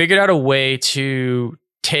 He figured out a way to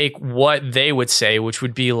take what they would say, which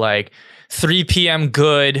would be like 3 p.m.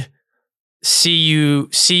 good, see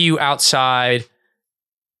you outside.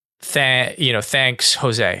 Thanks,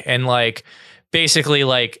 Jose. And like, basically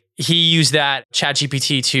like he used that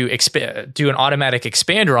ChatGPT to do an automatic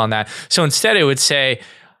expander on that. So instead it would say,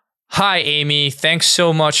 hi, Amy, thanks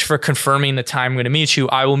so much for confirming the time I'm going to meet you.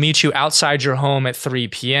 I will meet you outside your home at 3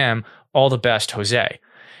 p.m. All the best, Jose.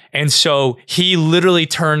 And so he literally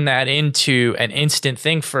turned that into an instant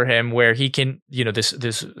thing for him where he can,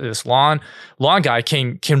 this lawn guy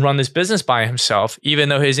can run this business by himself, even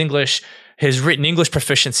though his written English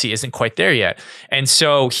proficiency isn't quite there yet. And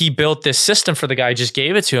so he built this system for the guy, just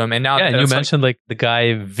gave it to him. And now, and you mentioned like the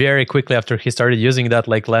guy very quickly after he started using that,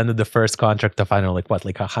 like landed the first contract of, I don't know, like what,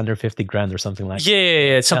 like 150 grand or something like that.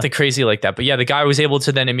 Yeah, it's something crazy like that. But yeah, the guy was able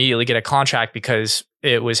to then immediately get a contract because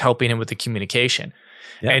it was helping him with the communication.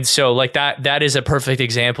 Yeah. And so like that is a perfect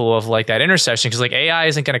example of like that intersection, because like AI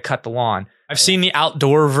isn't going to cut the lawn. I've seen the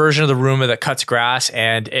outdoor version of the Roomba that cuts grass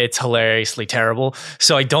and it's hilariously terrible.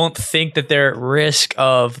 So I don't think that they're at risk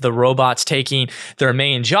of the robots taking their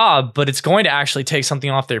main job, but it's going to actually take something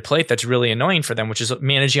off their plate that's really annoying for them, which is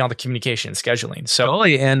managing all the communication and scheduling. So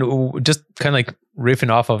totally. And just kind of like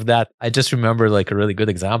riffing off of that, I just remember like a really good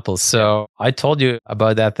example. So I told you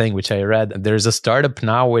about that thing which I read. There's a startup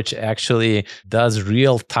now which actually does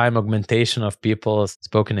real-time augmentation of people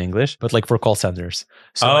spoken English, but like for call centers.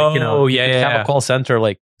 So have a call center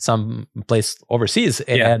like some place overseas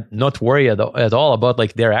and not worry at all about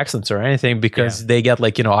like their accents or anything, because they get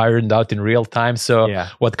like, ironed out in real time. So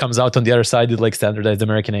what comes out on the other side is like standardized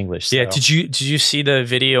American English. So. Yeah. Did you see the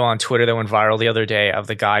video on Twitter that went viral the other day of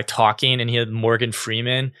the guy talking and he had Morgan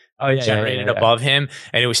Freeman generated above him,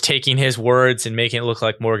 and it was taking his words and making it look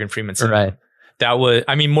like Morgan Freeman said right. That was,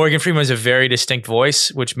 I mean, Morgan Freeman has a very distinct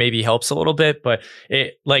voice, which maybe helps a little bit, but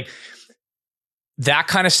it like, that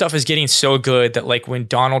kind of stuff is getting so good that like when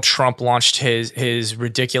Donald Trump launched his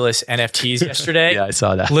ridiculous NFTs yesterday, I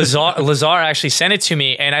saw that. Lazar actually sent it to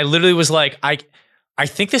me, and I literally was like, I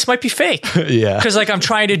think this might be fake. Because like I'm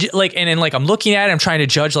trying to like, and then like I'm looking at it, I'm trying to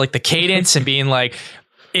judge like the cadence and being like,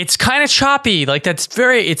 it's kind of choppy. Like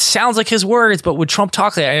it sounds like his words, but would Trump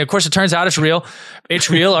talk like that? And of course it turns out it's real. It's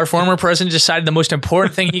real. Our former president decided the most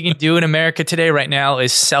important thing he can do in America today right now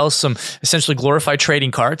is sell some essentially glorified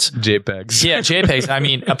trading cards. JPEGs. Yeah, JPEGs. I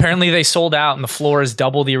mean, apparently they sold out and the floor is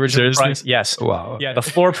double the original price. Yes. Wow. Yeah, the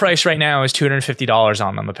floor price right now is $250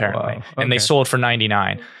 on them apparently. Wow. And they sold for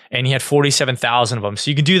 $99. And he had 47,000 of them.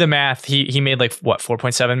 So you can do the math. He made like what,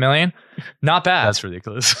 4.7 million? Not bad. That's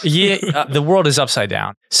ridiculous. Yeah, the world is upside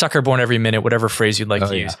down. Sucker born every minute, whatever phrase you'd like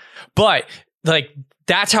to use. But like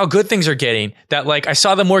that's how good things are getting. That like I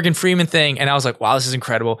saw the Morgan Freeman thing and I was like, wow, this is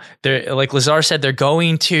incredible. They're like Lazar said, they're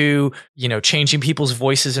going to, changing people's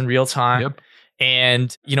voices in real time. Yep.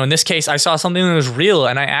 And, in this case, I saw something that was real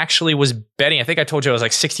and I actually was betting. I think I told you I was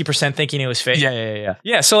like 60% thinking it was fake. Yeah.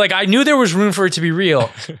 Yeah. So like I knew there was room for it to be real,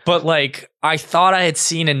 but like I thought I had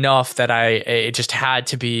seen enough that it just had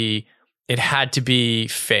to be. It had to be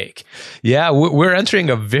fake. Yeah, we're entering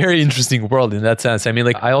a very interesting world in that sense. I mean,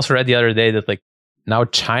 like I also read the other day that like now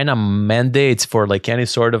China mandates for like any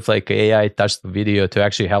sort of like AI touched video to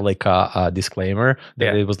actually have like a disclaimer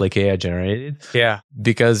that it was like AI generated. Yeah.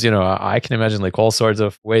 Because, I can imagine like all sorts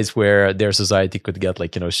of ways where their society could get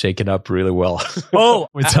like, shaken up really well.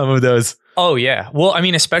 With some of those. Oh, yeah. Well, I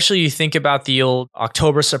mean, especially you think about the old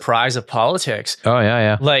October surprise of politics. Oh,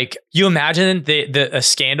 yeah. Like you imagine a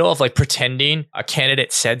scandal of like pretending a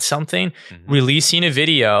candidate said something, releasing a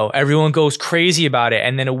video, everyone goes crazy about it.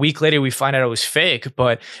 And then a week later, we find out it was fake.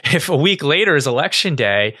 But if a week later is election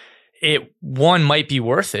day, one might be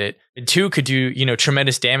worth it. And two could do,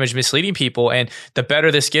 tremendous damage misleading people. And the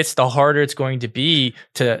better this gets, the harder it's going to be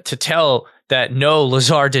to tell that no,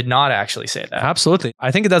 Lazar did not actually say that. Absolutely.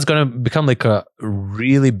 I think that's going to become like a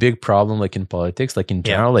really big problem, like in politics, like in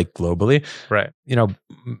general, like globally. Right.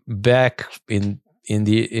 Back in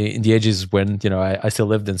the ages when, I still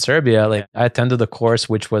lived in Serbia, like I attended a course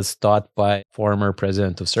which was taught by former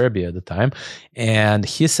president of Serbia at the time. And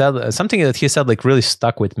he said something that he said like really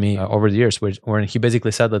stuck with me over the years, where he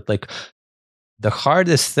basically said that like, the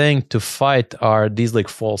hardest thing to fight are these like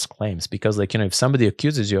false claims, because like, if somebody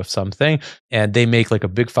accuses you of something and they make like a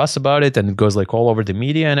big fuss about it and it goes like all over the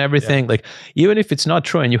media and everything, like even if it's not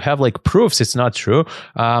true and you have like proofs it's not true,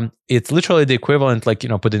 it's literally the equivalent, like,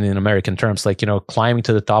 put it in American terms, like, climbing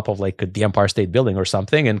to the top of like the Empire State Building or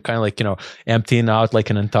something and kind of like, emptying out like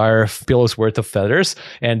an entire pillow's worth of feathers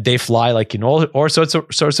and they fly like in all sorts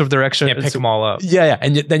of directions. Yeah, pick them all up. Yeah.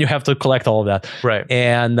 And then you have to collect all of that. Right.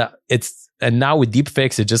 And now with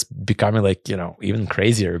deepfakes, it's just becoming like, even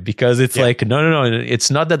crazier, because it's like, no. It's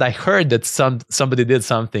not that I heard that somebody did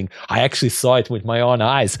something. I actually saw it with my own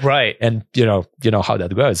eyes. Right. And you know how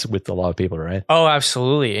that goes with a lot of people, right? Oh,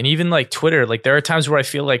 absolutely. And even like Twitter, like there are times where I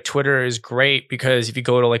feel like Twitter is great because if you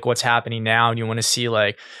go to like what's happening now and you want to see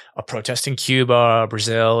like a protest in Cuba,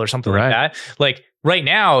 Brazil or something like that, like right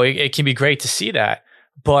now it can be great to see that.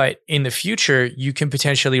 But in the future, you can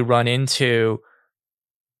potentially run into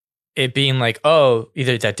it being like, oh,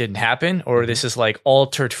 either that didn't happen or this is like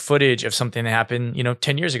altered footage of something that happened,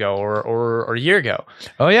 10 years ago or a year ago.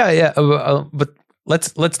 Oh, yeah. But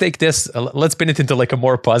let's take this, let's spin it into like a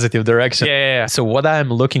more positive direction. Yeah. So what I'm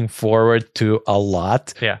looking forward to a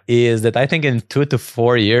lot is that I think in 2 to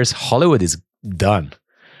 4 years, Hollywood is done.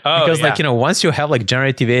 Oh, because like, once you have like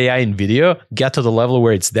generative AI in video, get to the level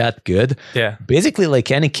where it's that good. Yeah. Basically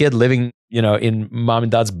like any kid living, in mom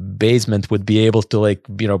and dad's basement would be able to like,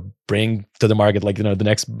 bring to the market, like, the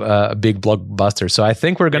next big blockbuster. So I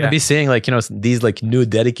think we're going to be seeing like, these like new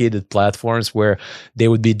dedicated platforms where they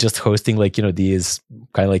would be just hosting like, these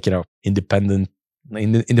kind of like,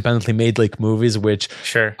 independently made like movies, which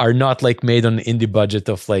are not like made on indie budget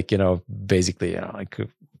of like, basically, like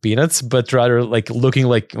peanuts, but rather like looking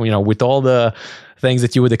like, with all the things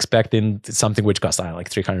that you would expect in something which costs, like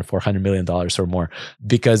 $300-400 million or more,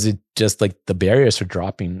 because it just like the barriers are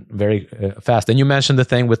dropping very fast. And you mentioned the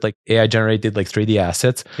thing with like AI generated like 3D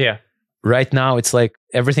assets. Yeah. Right now, it's like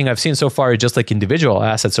everything I've seen so far is just like individual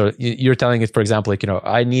assets. So you're telling it, for example, like,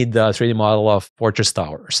 I need the 3D model of Fortress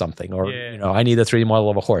Tower or something, or, I need a 3D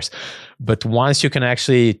model of a horse. But once you can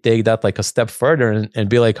actually take that like a step further and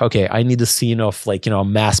be like, okay, I need a scene of like, a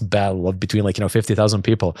mass battle of between like, 50,000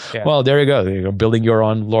 people. Yeah. Well, there you go. You're building your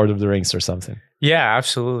own Lord of the Rings or something. Yeah,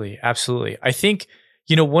 absolutely. Absolutely. I think,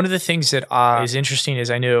 one of the things that is interesting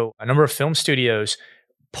is I know a number of film studios,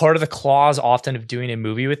 part of the clause often of doing a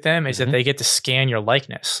movie with them is that they get to scan your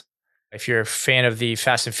likeness. If you're a fan of the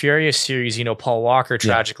Fast and Furious series, Paul Walker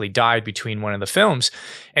tragically died between one of the films.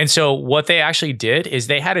 And so what they actually did is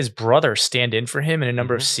they had his brother stand in for him in a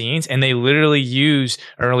number of scenes, and they literally used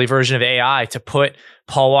an early version of AI to put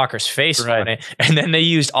Paul Walker's face on it. And then they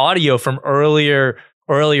used audio from earlier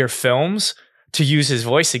films to use his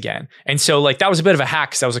voice again. And so like that was a bit of a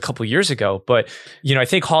hack because that was a couple of years ago. But, I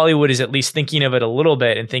think Hollywood is at least thinking of it a little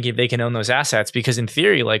bit and thinking if they can own those assets, because in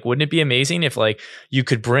theory, like, wouldn't it be amazing if like you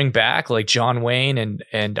could bring back like John Wayne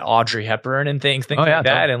and Audrey Hepburn and things like that,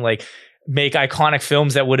 totally. And like make iconic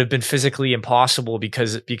films that would have been physically impossible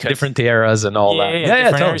because different eras and all that.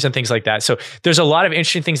 Different eras and things like that. So there's a lot of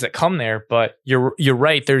interesting things that come there, but you're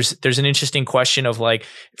right. There's an interesting question of like,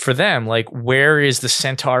 for them, like where is the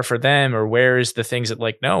centaur for them, or where is the things that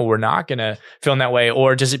like, no, we're not going to film that way?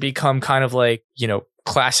 Or does it become kind of like,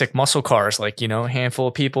 classic muscle cars, like, a handful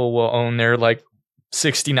of people will own their like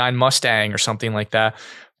 69 Mustang or something like that.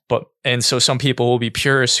 And so some people will be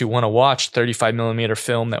purists who want to watch 35 millimeter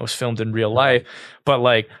film that was filmed in real life, but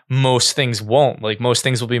like most things won't. Like most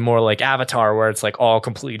things will be more like Avatar, where it's like all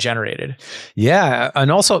completely generated. Yeah.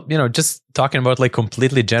 And also, just talking about like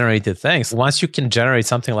completely generated things, once you can generate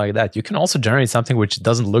something like that, you can also generate something which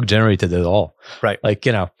doesn't look generated at all. Right. Like,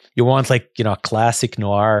 you want like, a classic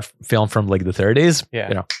noir film from like the 30s,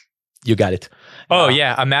 you got it. Oh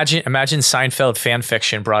yeah. Imagine Seinfeld fan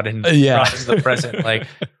fiction brought into the present, like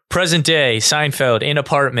present day Seinfeld in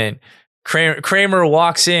apartment. Kramer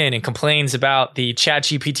walks in and complains about the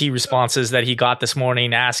ChatGPT responses that he got this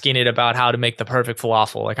morning, asking it about how to make the perfect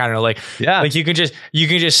falafel. Like, I don't know, like you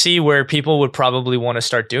can just see where people would probably want to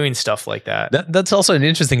start doing stuff like that. That's also an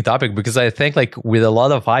interesting topic, because I think like with a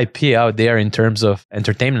lot of IP out there in terms of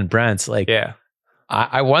entertainment brands, like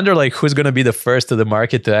I wonder like who's going to be the first to the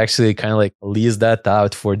market to actually kind of like lease that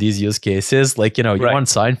out for these use cases. Like, you want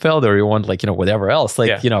Seinfeld, or you want like, whatever else,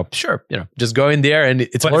 like, sure, just go in there and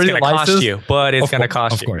it's already going to cost you, but it's going to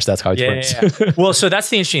cost you. Of course, that's how it works. Yeah. Well, so that's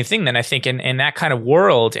the interesting thing then, I think, in that kind of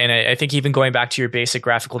world. And I think even going back to your basic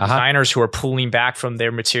graphical designers who are pulling back from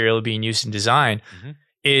their material being used in design,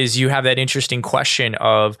 is you have that interesting question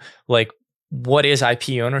of like, what is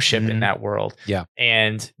IP ownership in that world? Yeah.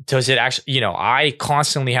 And does it actually, I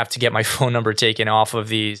constantly have to get my phone number taken off of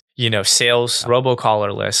these, sales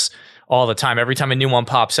robocaller lists all the time. Every time a new one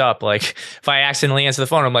pops up, like if I accidentally answer the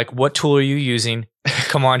phone, I'm like, what tool are you using?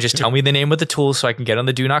 Come on, just tell me the name of the tool so I can get on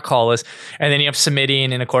the do not call list. And then you have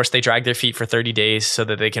submitting. And of course they drag their feet for 30 days so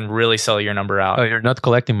that they can really sell your number out. Oh, you're not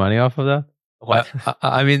collecting money off of that? What?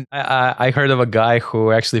 I mean, I heard of a guy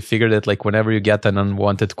who actually figured that like whenever you get an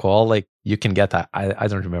unwanted call, like you can get, I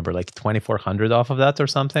don't remember, like 2,400 off of that or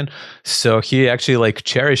something. So he actually like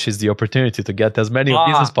cherishes the opportunity to get as many of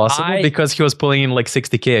these as possible, because he was pulling in like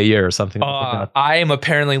 60K a year or something like that. I am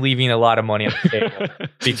apparently leaving a lot of money on the table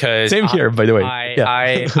because same here, by the way.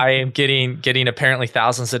 I am getting apparently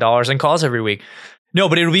thousands of dollars in calls every week. No,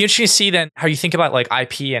 but it'll be interesting to see then how you think about like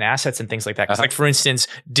IP and assets and things like that. Because like, for instance,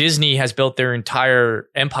 Disney has built their entire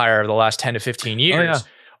empire over the last 10 to 15 years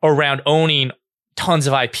around owning tons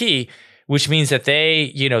of IP, which means that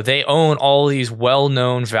they own all these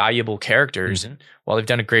well-known, valuable characters. And while they've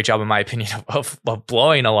done a great job, in my opinion, of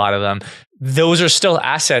blowing a lot of them, those are still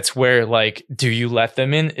assets where like, do you let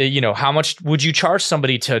them in? How much would you charge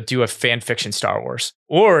somebody to do a fan fiction Star Wars?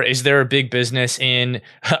 Or is there a big business in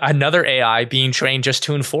another AI being trained just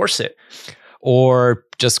to enforce it? Or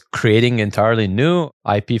just creating entirely new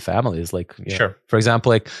IP families. Like, sure. For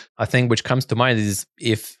example, like a thing which comes to mind is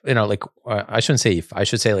if, I shouldn't say if, I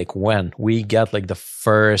should say like when we get like the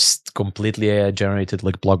first completely AI generated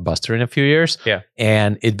like blockbuster in a few years. Yeah.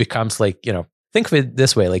 And it becomes like, think of it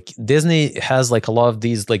this way, like Disney has like a lot of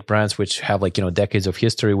these like brands which have like, decades of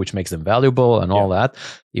history, which makes them valuable and all that,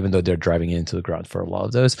 even though they're driving into the ground for a lot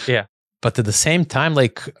of those. Yeah. But at the same time,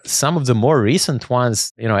 like some of the more recent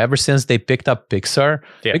ones, ever since they picked up Pixar,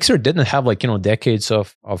 Pixar didn't have like, decades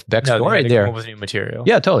of backstory there. Come up with new material.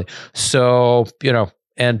 Yeah, totally. So,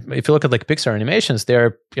 and if you look at like Pixar animations,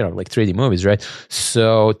 they're, like 3D movies, right?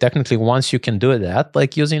 So technically once you can do that,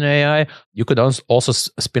 like using AI, you could also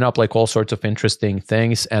spin up like all sorts of interesting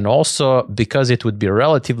things. And also because it would be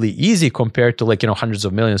relatively easy compared to like, hundreds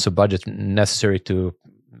of millions of budget necessary to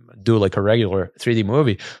do like a regular 3D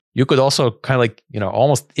movie, you could also kind of like,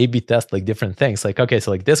 almost A/B test like different things. Like, okay,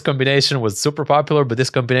 so like this combination was super popular, but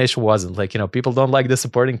this combination wasn't. Like, people don't like this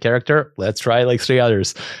supporting character. Let's try like 3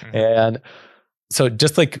 others. And so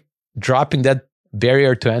just like dropping that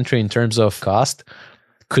barrier to entry in terms of cost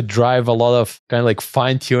could drive a lot of kind of like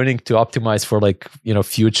fine tuning to optimize for like,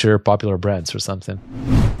 future popular brands or something.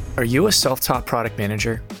 Are you a self-taught product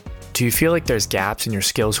manager? Do you feel like there's gaps in your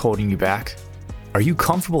skills holding you back? Are you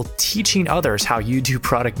comfortable teaching others how you do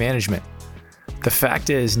product management? The fact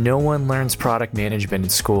is, no one learns product management in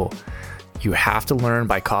school. You have to learn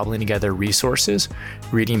by cobbling together resources,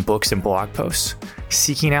 reading books and blog posts,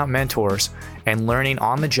 seeking out mentors, and learning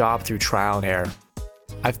on the job through trial and error.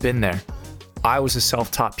 I've been there. I was a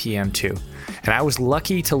self-taught PM too, and I was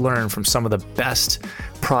lucky to learn from some of the best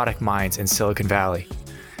product minds in Silicon Valley.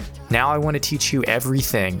 Now I want to teach you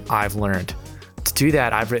everything I've learned. To do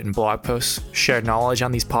that, I've written blog posts, shared knowledge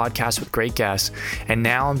on these podcasts with great guests, and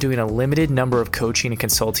now I'm doing a limited number of coaching and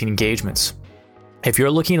consulting engagements. If you're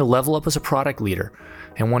looking to level up as a product leader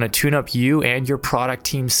and want to tune up you and your product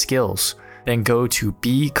team's skills, then go to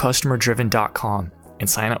becustomer-driven.com and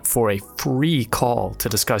sign up for a free call to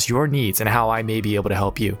discuss your needs and how I may be able to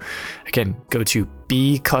help you. Again, go to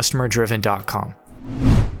becustomer-driven.com.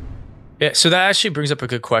 Yeah, so that actually brings up a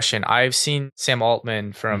good question. I've seen Sam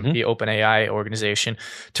Altman from the OpenAI organization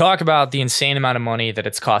talk about the insane amount of money that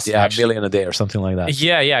it's costing. Yeah, $1 million a day or something like that.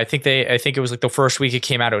 Yeah. I think it was like the first week it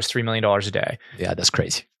came out, it was $3 million a day. Yeah, that's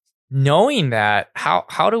crazy. Knowing that,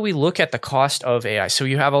 how do we look at the cost of AI? So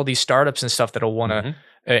you have all these startups and stuff that'll want to,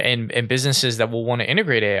 and businesses that will want to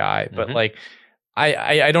integrate AI, but like,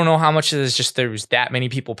 I don't know how much of this just there's that many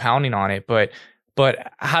people pounding on it, but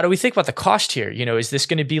how do we think about the cost here? Is this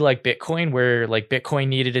going to be like Bitcoin, where like Bitcoin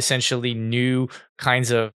needed essentially new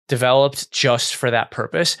kinds of developed just for that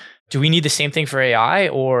purpose? Do we need the same thing for AI,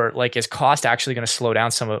 or like is cost actually going to slow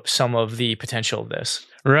down some of the potential of this?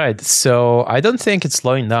 Right. So I don't think it's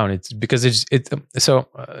slowing down. It's because as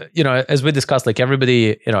we discussed, like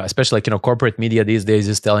everybody, especially like, corporate media these days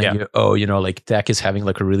is telling you, oh, like tech is having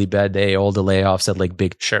like a really bad day, all the layoffs at like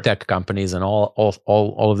big tech companies and all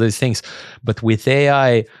of these things. But with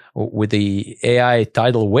AI, with the AI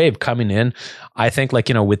tidal wave coming in, I think like,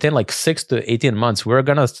 within like 6 to 18 months, we're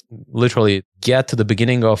going to literally get to the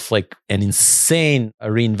beginning of like an insane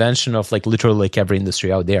reinvention of like literally like every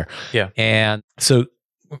industry out there. Yeah. And so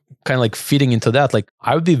kind of like feeding into that, like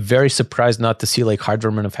I would be very surprised not to see like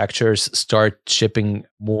hardware manufacturers start shipping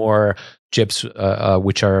more chips,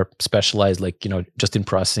 which are specialized, like, just in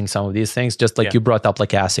processing some of these things. Just like you brought up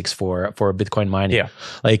like ASICs for Bitcoin mining. Yeah.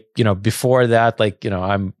 Like, before that, like,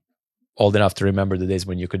 I'm old enough to remember the days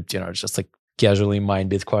when you could, just like casually mine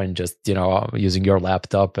Bitcoin, just, using your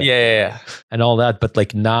laptop and all that. But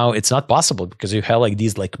like now it's not possible because you have like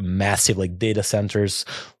these like massive like data centers,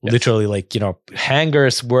 literally like,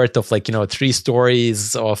 hangars worth of like, 3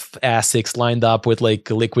 stories of ASICs lined up with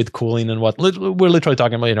like liquid cooling and what. We're literally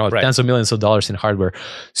talking about, tens of millions of dollars in hardware.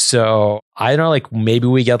 So I don't know, like maybe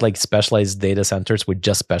we get like specialized data centers with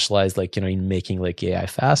just specialized like, in making like AI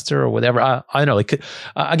faster or whatever. I don't know, like,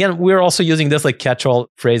 again, we're also using this like catch-all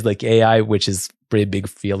phrase like AI, which is pretty big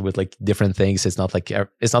field with like different things. It's not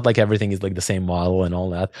like everything is like the same model and all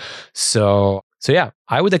that. So yeah,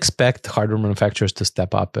 I would expect hardware manufacturers to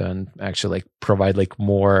step up and actually like provide like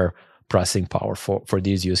more processing power for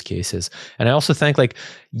these use cases. And I also think like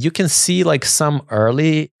you can see like some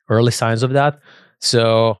early signs of that.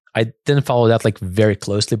 So I didn't follow that like very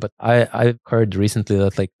closely, but I heard recently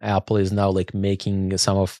that like Apple is now like making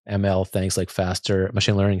some of ML things like faster,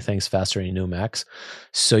 machine learning things faster in new Macs.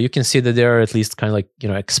 So you can see that they're at least kind of like,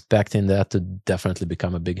 expecting that to definitely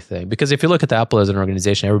become a big thing. Because if you look at Apple as an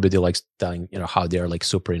organization, everybody likes telling, how they're like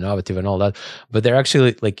super innovative and all that. But they're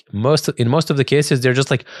actually like in most of the cases, they're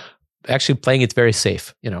just like actually playing it very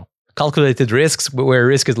safe, calculated risks, where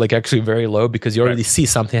risk is like actually very low because you already see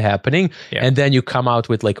something happening, and then you come out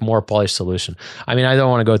with like more polished solution. I mean, I don't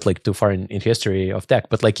want to go like too far in history of tech,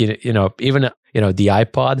 but like even the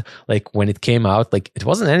iPod, like when it came out, like it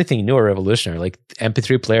wasn't anything new or revolutionary. Like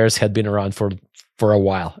MP3 players had been around for a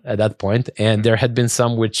while at that point, and there had been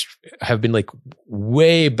some which have been like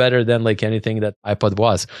way better than like anything that iPod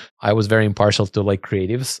was. I was very impartial to like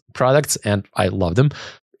Creative's products, and I loved them.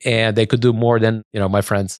 And they could do more than, my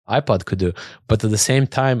friend's iPod could do. But at the same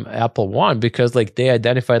time, Apple won because like they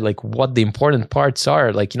identified like what the important parts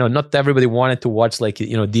are. Like, not everybody wanted to watch like,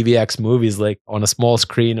 DVX movies like on a small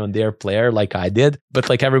screen on their player like I did. But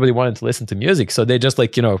like everybody wanted to listen to music. So they just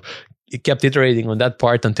like, kept iterating on that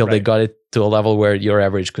part until they got it to a level where your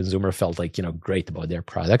average consumer felt like, great about their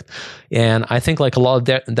product. And I think like a lot of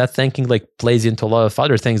that thinking like plays into a lot of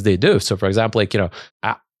other things they do. So for example, like,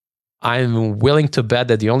 I'm willing to bet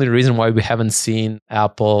that the only reason why we haven't seen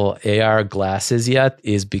Apple AR glasses yet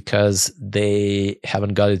is because they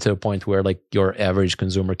haven't got it to a point where like your average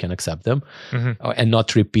consumer can accept them and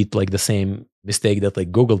not repeat like the same mistake that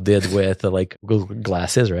like Google did with like Google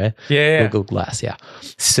glasses, right? Yeah. Google Glass, yeah.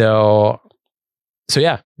 So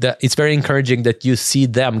yeah, it's very encouraging that you see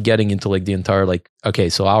them getting into like the entire like, okay,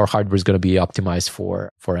 so our hardware is going to be optimized for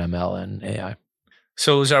ML and AI.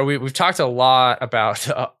 So Lazar, we've talked a lot about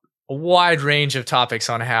a wide range of topics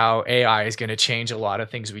on how AI is going to change a lot of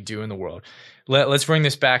things we do in the world. Let's bring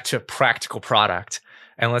this back to practical product,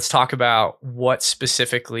 and let's talk about what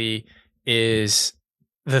specifically is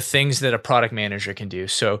the things that a product manager can do.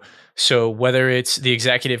 So whether it's the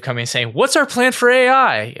executive coming and saying, "What's our plan for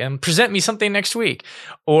AI?" and present me something next week,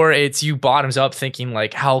 or it's you bottoms up thinking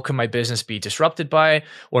like, "How can my business be disrupted by it?"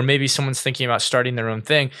 Or maybe someone's thinking about starting their own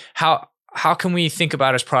thing. How can we think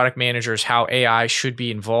about as product managers how AI should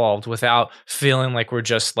be involved without feeling like we're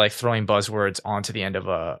just like throwing buzzwords onto the end of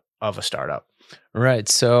a startup? Right.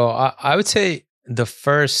 So I would say the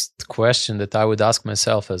first question that I would ask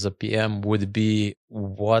myself as a PM would be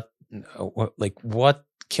what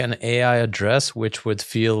can AI address, which would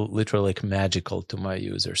feel literally like magical to my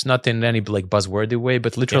users? Not in any like buzzwordy way,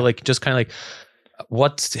 but literally like just kind of like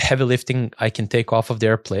what heavy lifting I can take off of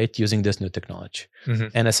their plate using this new technology,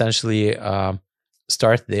 and essentially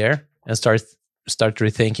start there and start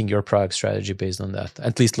rethinking your product strategy based on that.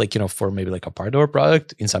 At least like, for maybe like a part of our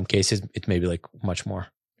product. In some cases, it may be like much more.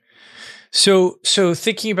 So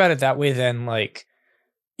thinking about it that way, then like,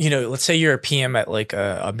 let's say you're a PM at like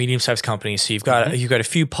a medium-sized company. So you've got a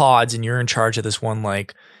few pods and you're in charge of this one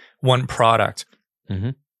product.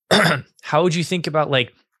 How would you think about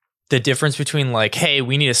like the difference between like, hey,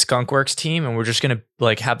 we need a skunkworks team and we're just going to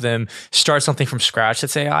like have them start something from scratch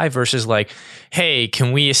that's AI versus like, hey,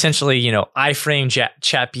 can we essentially, iframe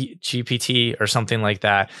ChatGPT or something like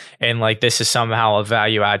that, and like this is somehow a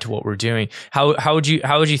value add to what we're doing? How would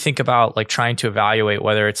you think about like trying to evaluate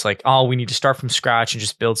whether it's like, oh, we need to start from scratch and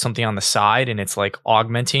just build something on the side and it's like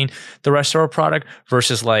augmenting the rest of our product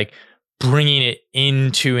versus like bringing it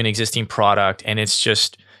into an existing product and it's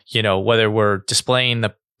just, whether we're displaying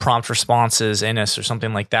the prompt responses in us or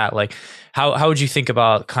something like that? Like how would you think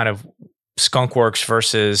about kind of skunkworks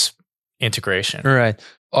versus integration? Right.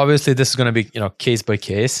 Obviously, this is going to be, case by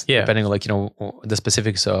case, depending on like, the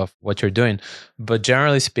specifics of what you're doing. But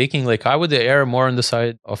generally speaking, like I would err more on the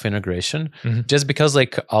side of integration, just because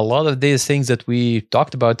like a lot of these things that we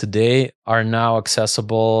talked about today are now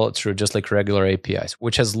accessible through just like regular APIs,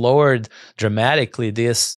 which has lowered dramatically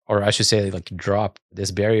this, or I should say like dropped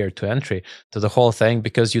this barrier to entry to the whole thing,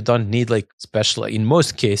 because you don't need like special, in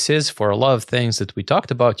most cases, for a lot of things that we talked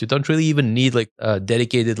about, you don't really even need like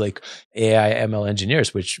dedicated like AI ML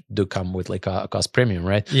engineers, which do come with like a cost premium,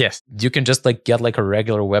 right? Yes. You can just like get like a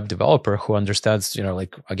regular web developer who understands,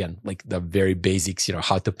 like again, like the very basics,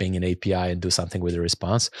 how to ping an API and do something with a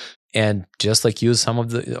response, and just like use some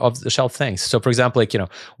of the shelf things. So for example, like,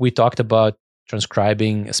 we talked about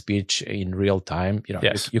transcribing a speech in real time.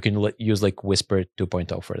 You can use like Whisper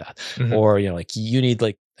 2.0 for that. Or, like you need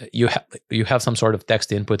like, you have some sort of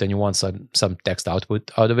text input and you want some text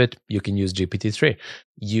output out of it, you can use GPT-3.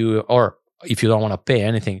 Or if you don't want to pay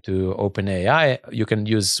anything to OpenAI, you can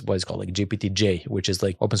use what is called like GPT-J, which is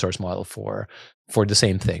like open source model for the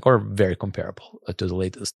same thing, or very comparable to the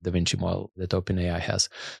latest DaVinci model that OpenAI has.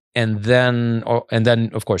 And then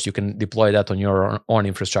of course you can deploy that on your own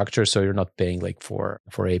infrastructure, so you're not paying like for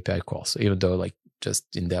API calls, even though like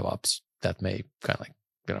just in DevOps that may kind of like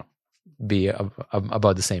be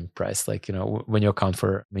about the same price, like when you account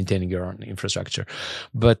for maintaining your own infrastructure.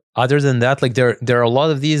 But other than that, like there are a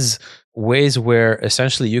lot of these ways where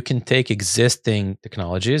essentially you can take existing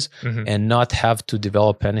technologies and not have to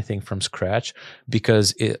develop anything from scratch,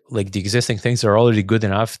 because like the existing things are already good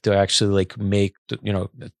enough to actually like make,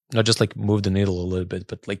 not just like move the needle a little bit,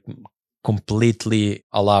 but like completely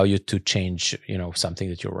allow you to change, something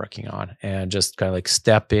that you're working on, and just kind of like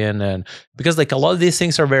step in. And because like a lot of these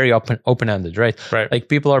things are very open-ended, right? Like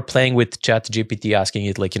people are playing with ChatGPT, asking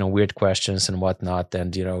it like, weird questions and whatnot,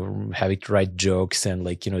 and, have it write jokes and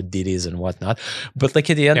like, ditties and whatnot. But like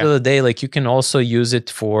at the end of the day, like you can also use it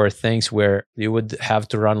for things where you would have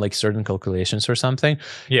to run like certain calculations or something.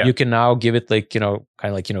 You can now give it like, kind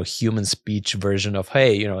of like, human speech version of,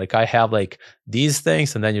 hey, like I have like these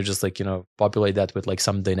things, and then you just like, populate that with like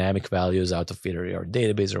some dynamic values out of either your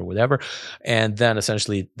database or whatever. And then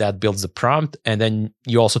essentially that builds the prompt. And then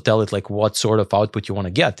you also tell it like what sort of output you want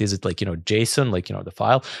to get. Is it like, JSON, like, the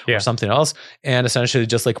file or something else? And essentially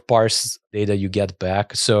just like parse data you get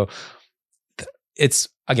back. So it's,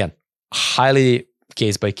 again, highly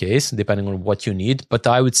case by case, depending on what you need. But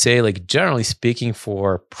I would say like generally speaking,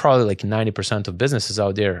 for probably like 90% of businesses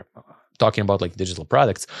out there, talking about like digital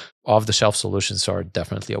products, off-the-shelf solutions are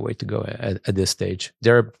definitely a way to go at this stage.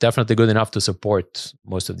 They're definitely good enough to support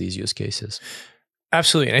most of these use cases.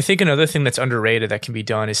 Absolutely. And I think another thing that's underrated that can be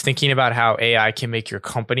done is thinking about how AI can make your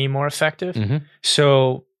company more effective.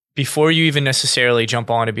 So before you even necessarily jump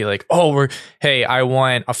on to be like, oh, I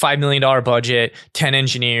want a $5 million budget, 10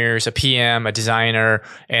 engineers, a PM, a designer,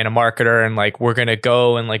 and a marketer. And like, we're going to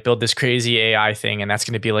go and like build this crazy AI thing. And that's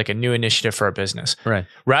going to be like a new initiative for our business. Right.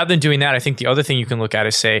 Rather than doing that, I think the other thing you can look at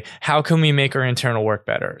is say, how can we make our internal work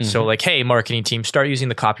better? So like, hey, marketing team, start using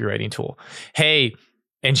the copywriting tool. Hey,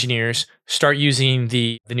 engineers, start using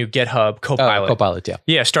the new GitHub Copilot. Copilot,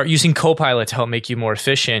 Yeah, start using Copilot to help make you more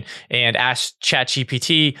efficient, and ask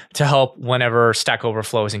ChatGPT to help whenever Stack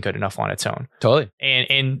Overflow isn't good enough on its own. Totally.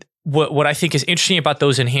 And what I think is interesting about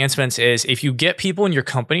those enhancements is if you get people in your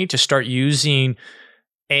company to start using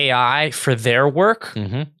AI for their work,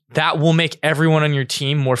 that will make everyone on your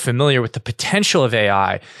team more familiar with the potential of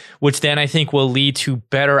AI, which then I think will lead to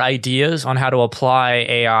better ideas on how to apply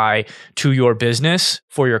AI to your business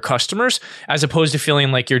for your customers, as opposed to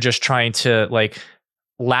feeling like you're just trying to like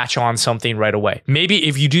latch on something right away. Maybe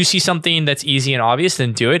if you do see something that's easy and obvious,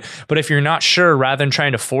 then do it. But if you're not sure, rather than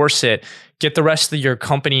trying to force it, get the rest of your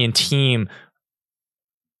company and team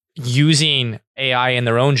using AI in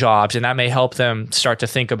their own jobs, and that may help them start to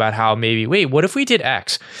think about how maybe, wait, what if we did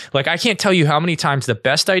X? Like, I can't tell you how many times the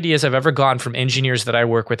best ideas I've ever gotten from engineers that I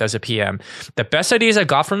work with as a PM, the best ideas I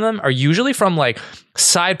got from them are usually from like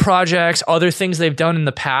side projects, other things they've done in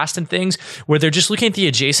the past and things where they're just looking at the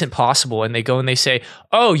adjacent possible and they go and they say,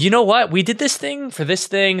 oh, you know what? We did this thing for this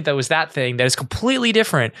thing that was that thing that is completely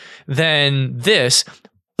different than this,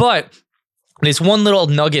 but this one little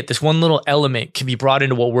nugget, this one little element can be brought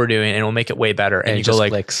into what we're doing and it'll make it way better. And you go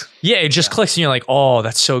like, clicks. Yeah, it just clicks and you're like, oh,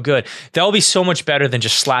 that's so good. That'll be so much better than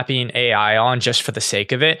just slapping AI on just for the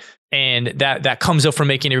sake of it. And that comes up from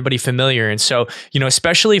making everybody familiar. And so,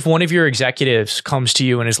 especially if one of your executives comes to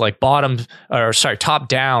you and is like top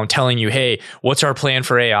down telling you, hey, what's our plan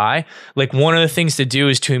for AI? Like, one of the things to do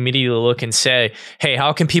is to immediately look and say, hey,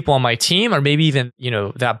 how can people on my team or maybe even,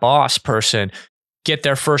 that boss person get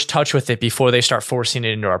their first touch with it before they start forcing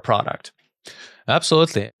it into our product?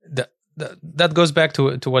 Absolutely. That goes back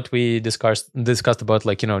to what we discussed about,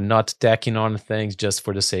 like, not tacking on things just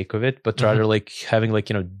for the sake of it, but rather like having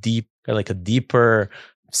like, a deeper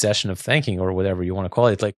session of thinking or whatever you want to call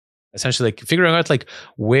it. Like, essentially like figuring out like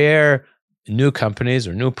where new companies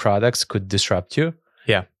or new products could disrupt you.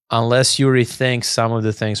 Yeah. Unless you rethink some of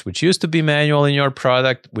the things which used to be manual in your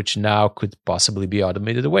product, which now could possibly be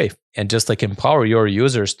automated away, and just like empower your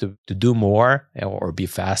users to do more or be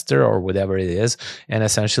faster or whatever it is, and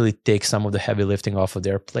essentially take some of the heavy lifting off of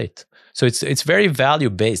their plate. So it's very value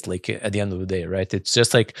based, like at the end of the day, right? It's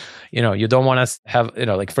just like, you don't want to have,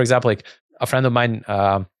 like, for example, like a friend of mine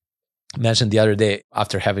mentioned the other day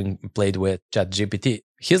after having played with ChatGPT.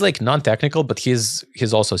 He's like non-technical, but he's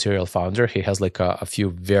also a serial founder. He has like a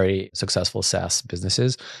few very successful SaaS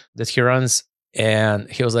businesses that he runs. And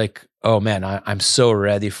he was like, oh man, I'm so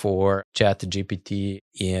ready for ChatGPT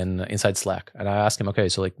inside Slack. And I asked him, okay,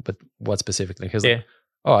 so like, but what specifically? He's like,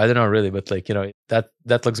 oh, I don't know really, but like,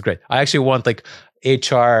 that looks great. I actually want like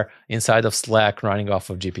HR inside of Slack running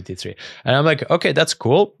off of GPT-3. And I'm like, okay, that's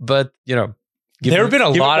cool. But there have been a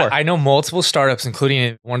lot I know multiple startups,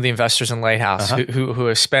 including one of the investors in Lighthouse, who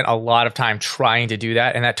have spent a lot of time trying to do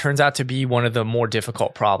that. And that turns out to be one of the more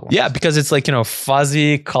difficult problems. Yeah, because it's like,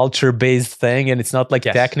 fuzzy culture-based thing and it's not like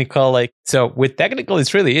technical. Like, so with technical,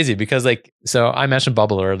 it's really easy because like, so I mentioned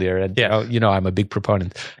Bubble earlier and I'm a big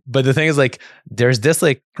proponent. But the thing is like, there's this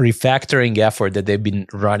like refactoring effort that they've been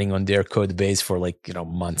running on their code base for like,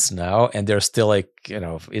 months now. And they're still like,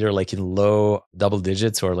 either like in low double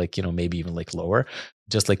digits or like, maybe even like lower,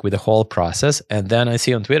 just like with the whole process. And then I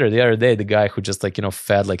see on Twitter the other day, the guy who just like,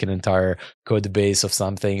 fed like an entire code base of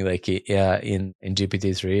something like in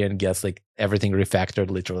GPT-3 and gets like everything refactored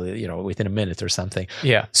literally, within a minute or something.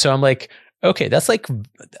 Yeah. So I'm like, okay, that's like,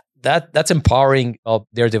 that's empowering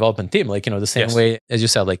their development team. Like, the same way, as you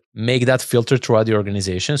said, like make that filter throughout the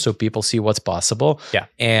organization so people see what's possible. Yeah.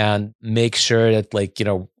 And make sure that like,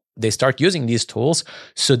 they start using these tools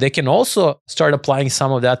so they can also start applying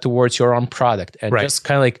some of that towards your own product and just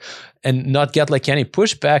kind of like, and not get like any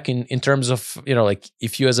pushback in terms of, like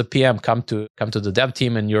if you as a PM come to the dev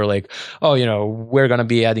team and you're like, oh, we're going to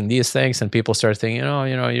be adding these things, and people start thinking,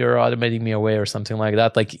 you're automating me away or something like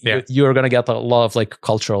that. Like you're going to get a lot of like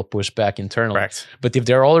cultural pushback internally. Correct. But if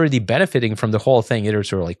they're already benefiting from the whole thing, either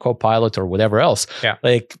through like Copilot or whatever else,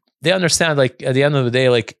 like they understand like at the end of the day,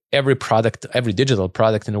 like every digital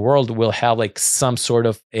product in the world will have like some sort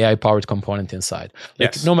of AI powered component inside,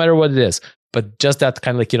 like no matter what it is, but just that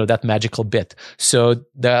kind of like, that magical bit. So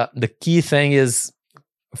the key thing is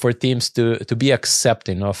for teams to be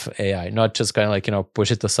accepting of AI, not just kind of like,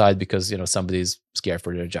 push it aside because, somebody's scared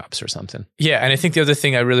for their jobs or something. Yeah. And I think the other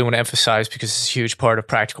thing I really want to emphasize, because it's a huge part of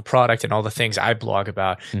practical product and all the things I blog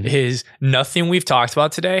about, is nothing we've talked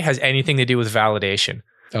about today has anything to do with validation.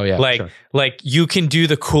 Oh yeah. Like you can do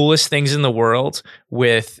the coolest things in the world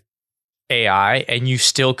with AI and you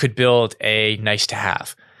still could build a nice to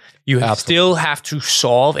have. You still have to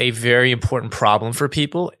solve a very important problem for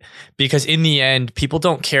people, because in the end, people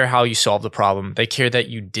don't care how you solve the problem. They care that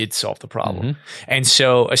you did solve the problem. And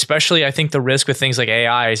so especially I think the risk with things like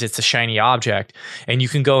AI is it's a shiny object and you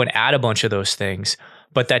can go and add a bunch of those things,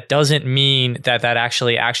 but that doesn't mean that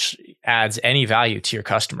actually adds any value to your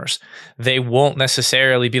customers. They won't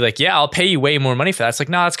necessarily be like, yeah, I'll pay you way more money for that. It's like,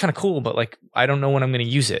 no, that's kind of cool, but like, I don't know when I'm going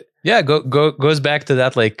to use it. Yeah, goes back to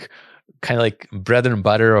that like kind of like bread and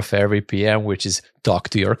butter of every PM, which is talk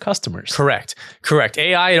to your customers. Correct.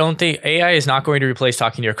 I don't think AI is not going to replace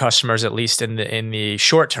talking to your customers, at least in the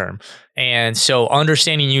short term. And so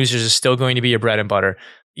understanding users is still going to be your bread and butter.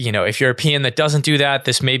 If you're a PM that doesn't do that,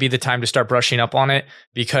 this may be the time to start brushing up on it,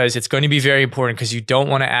 because it's going to be very important, because you don't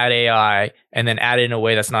want to add AI and then add it in a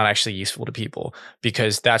way that's not actually useful to people,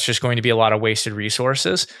 because that's just going to be a lot of wasted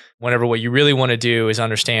resources. Whenever what you really want to do is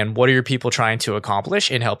understand what are your people trying to accomplish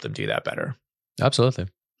and help them do that better. Absolutely.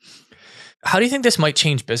 How do you think this might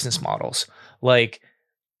change business models? Like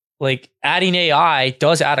adding AI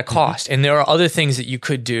does add a cost, and there are other things that you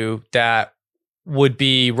could do that would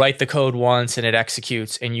be write the code once and it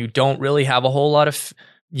executes, and you don't really have a whole lot of,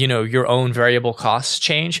 your own variable costs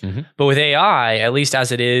change. But with AI, at least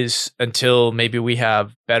as it is, until maybe we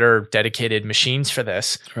have better dedicated machines for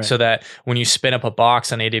this, so that when you spin up a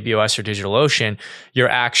box on AWS or DigitalOcean, you're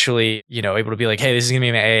actually, able to be like, hey, this is going to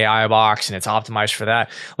be my AI box and it's optimized for that.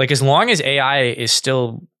 Like, as long as AI is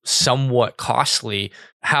still somewhat costly,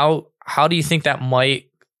 how do you think that might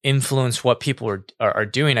influence what people are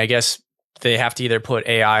doing? I guess they have to either put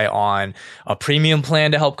AI on a premium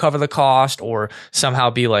plan to help cover the cost, or somehow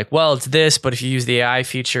be like, well, it's this, but if you use the AI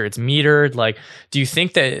feature, it's metered. Like, do you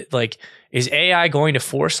think that, like, is AI going to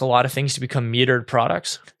force a lot of things to become metered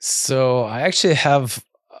products? So I actually have,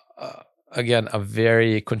 again, a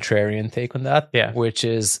very contrarian take on that, which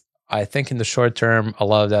is, I think in the short term, a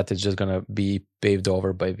lot of that is just going to be paved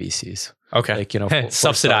over by VCs. Okay. Like,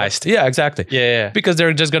 subsidized. Yeah, exactly. Yeah. Because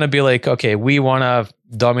they're just going to be like, okay, we want to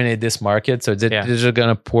dominate this market. So they're just going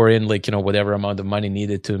to pour in like, whatever amount of money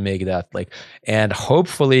needed to make that like, and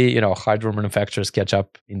hopefully, hardware manufacturers catch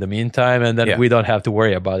up in the meantime, and then we don't have to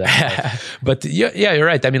worry about that. But yeah, you're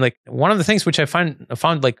right. I mean, like, one of the things which I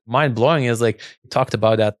found like mind blowing is like, we talked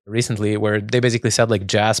about that recently, where they basically said like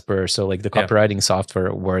Jasper, so like the copywriting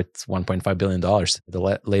software worth $1.5 billion,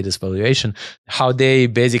 the latest valuation, how they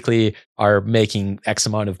basically are making X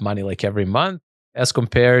amount of money like every month, as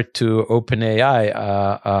compared to OpenAI,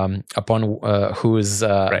 upon whose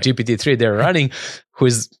GPT-3 they're running, who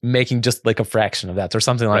is making just like a fraction of that or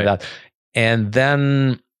something like that. And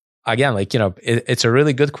then again, like, it's a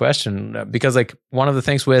really good question, because like one of the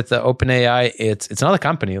things with OpenAI, it's not a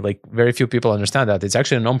company. Like, very few people understand that it's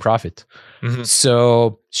actually a non-profit.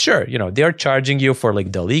 So sure, they're charging you for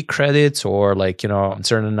like the leak credits, or like, a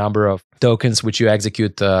certain number of tokens which you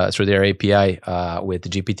execute through their API with the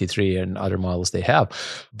GPT-3 and other models they have.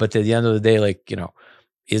 But at the end of the day, like,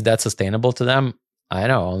 is that sustainable to them? I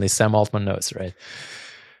know, only Sam Altman knows, right?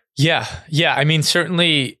 Yeah. I mean,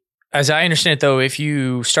 certainly, as I understand it, though, if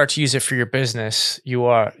you start to use it for your business, you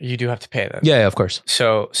do have to pay them. Yeah, of course.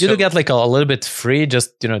 So you do get like a little bit free,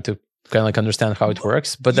 just to kind of like understand how it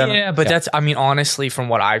works. But then, that's, I mean, honestly, from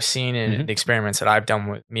what I've seen and the experiments that I've done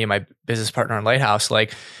with me and my business partner in Lighthouse,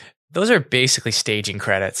 like, those are basically staging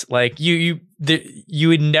credits. Like, you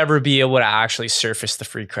would never be able to actually surface the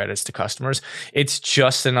free credits to customers. It's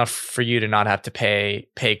just enough for you to not have to pay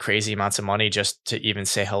crazy amounts of money just to even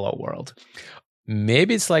say hello world.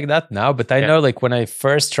 Maybe it's like that now, but I know like when I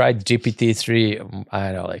first tried GPT-3,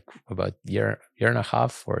 I don't know, like about year and a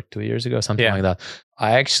half or 2 years ago, something like that.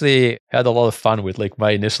 I actually had a lot of fun with like my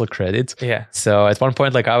initial credits. Yeah. So at one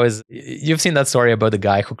point, like you've seen that story about the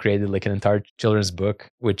guy who created like an entire children's book,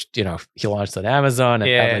 which, he launched on Amazon and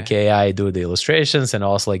had like AI do the illustrations, and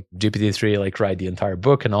also like GPT-3 like write the entire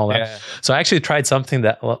book and all that. Yeah. So I actually tried something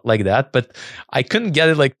like that, but I couldn't get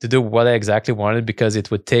it like to do what I exactly wanted, because it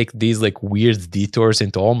would take these like weird detours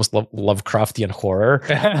into almost Lovecraftian horror.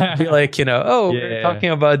 Be like, we're talking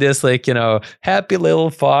about this like, happy little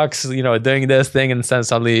fox, doing this thing, and then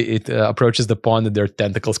suddenly it approaches the pond and there are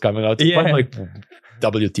tentacles coming out. I'm like,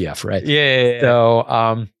 WTF, right?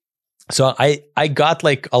 Yeah. So I got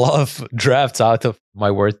like a lot of drafts out of my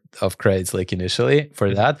worth of credits like initially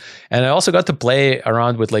for that, and I also got to play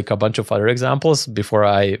around with like a bunch of other examples before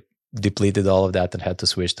I depleted all of that and had to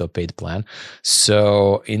switch to a paid plan.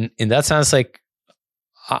 So in that sense, like,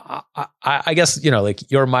 I guess, like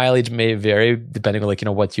your mileage may vary depending on like,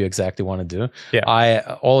 what you exactly want to do.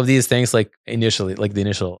 Yeah. All of these things, like initially, like the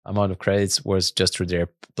initial amount of credits was just through their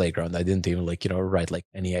playground. I didn't even like, write like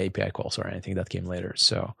any API calls or anything that came later.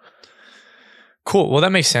 So. Cool. Well,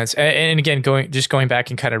 that makes sense. And again, going back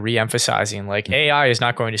and kind of re-emphasizing, like AI is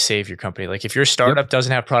not going to save your company. Like if your startup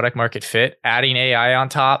doesn't have product market fit, adding AI on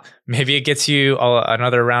top, maybe it gets you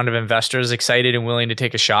another round of investors excited and willing to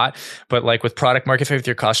take a shot. But like with product market fit with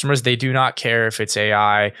your customers, they do not care if it's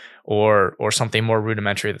AI or something more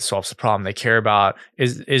rudimentary that solves the problem. They care about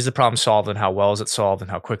is the problem solved and how well is it solved and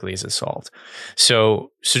how quickly is it solved.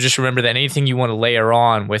 So just remember that anything you want to layer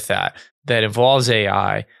on with that involves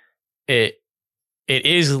AI, it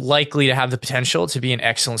is likely to have the potential to be an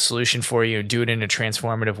excellent solution for you and do it in a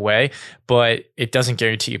transformative way, but it doesn't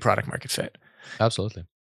guarantee you product market fit. Absolutely.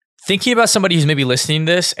 Thinking about somebody who's maybe listening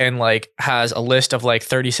to this and like has a list of like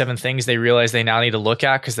 37 things they realize they now need to look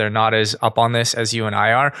at because they're not as up on this as you and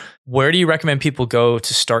I are, where do you recommend people go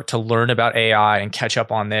to start to learn about AI and catch up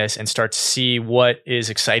on this and start to see what is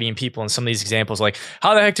exciting people in some of these examples? Like,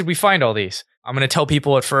 how the heck did we find all these? I'm going to tell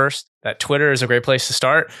people at first that Twitter is a great place to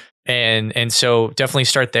start. And so definitely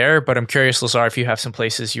start there. But I'm curious, Lazar, if you have some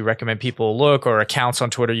places you recommend people look or accounts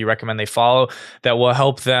on Twitter you recommend they follow that will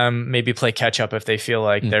help them maybe play catch up if they feel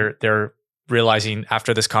like they're realizing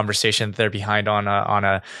after this conversation that they're behind on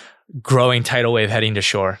a growing tidal wave heading to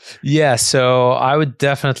shore. Yeah, so I would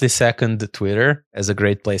definitely second the Twitter as a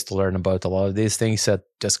great place to learn about a lot of these things at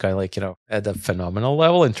just kind of like, at a phenomenal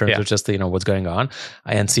level in terms of just, what's going on,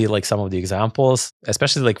 and see like some of the examples,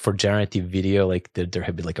 especially like for generative video, like there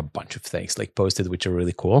have been like a bunch of things like posted, which are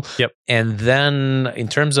really cool. Yep. And then in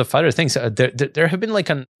terms of other things, there have been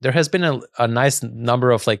like there has been a nice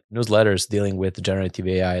number of like newsletters dealing with generative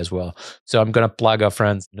AI as well. So I'm going to plug a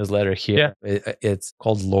friend's newsletter here. Yeah. It's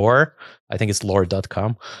called Lore. I think it's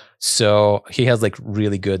lore.com. So he has like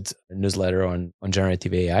really good newsletter on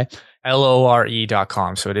generative AI.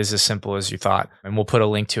 LORE.com. So it is as simple as you thought. And we'll put a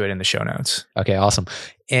link to it in the show notes. Okay, awesome.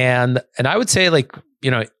 And I would say like,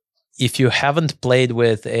 if you haven't played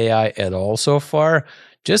with AI at all so far,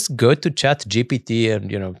 just go to ChatGPT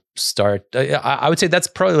and, start. I would say that's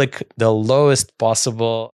probably like the lowest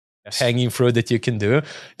possible hanging fruit that you can do,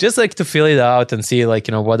 just like to feel it out and see like,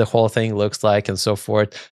 what the whole thing looks like and so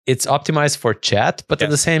forth. It's optimized for chat, but at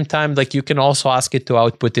the same time, like you can also ask it to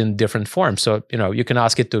output in different forms. So, you can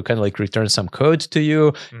ask it to kind of like return some code to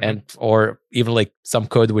you or even like some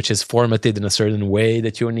code which is formatted in a certain way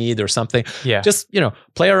that you need or something. Yeah. Just,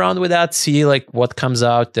 play around with that, see like what comes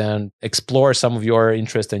out and explore some of your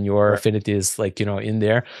interest and your affinities like, in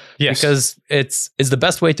there. Yes. Because it's the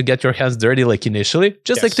best way to get your hands dirty like initially,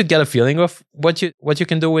 just like to get a feeling of what you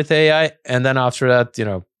can do with AI. And then after that,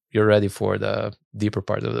 you're ready for the deeper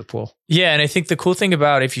part of the pool. Yeah. And I think the cool thing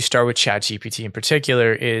about if you start with ChatGPT in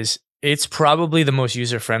particular is it's probably the most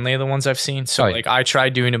user-friendly of the ones I've seen. So like I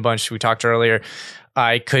tried doing a bunch, we talked earlier,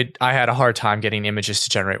 I had a hard time getting images to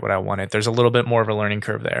generate what I wanted. There's a little bit more of a learning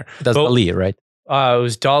curve there. That's DALL-E, right? It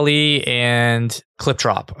was DALL-E and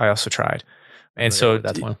ClipDrop I also tried. And so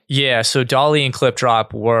that one. Yeah, so DALL-E and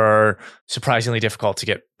ClipDrop were surprisingly difficult to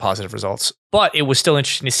get positive results, but it was still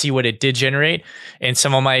interesting to see what it did generate. And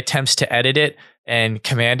some of my attempts to edit it and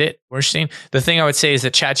command it were interesting. The thing I would say is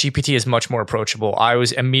that ChatGPT is much more approachable. I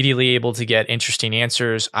was immediately able to get interesting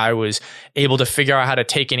answers. I was able to figure out how to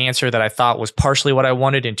take an answer that I thought was partially what I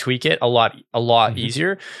wanted and tweak it a lot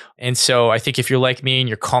easier. And so I think if you're like me and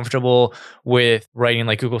you're comfortable with writing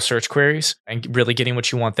like Google search queries and really getting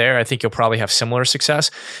what you want there, I think you'll probably have similar success.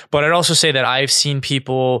 But I'd also say that I've seen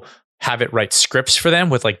people have it write scripts for them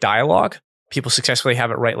with like dialogue. People successfully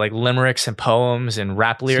have it write like limericks and poems and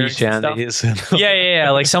rap lyrics and stuff. Yeah.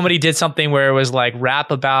 Like somebody did something where it was like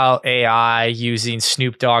rap about AI using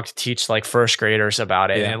Snoop Dogg to teach like first graders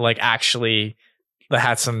about it. Yeah. And it like actually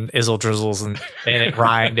had some izzle drizzles and it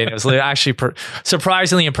rhymed and it was actually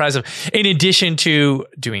surprisingly impressive. In addition to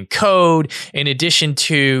doing code, in addition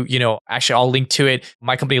to, actually I'll link to it.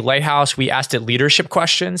 My company Lighthouse, we asked it leadership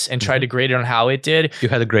questions and tried to grade it on how it did. You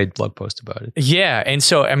had a great blog post about it. Yeah. And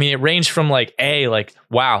so, it ranged from like,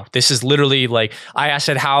 wow, this is literally like, I asked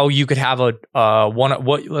it how you could have what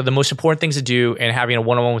the most important things to do in having a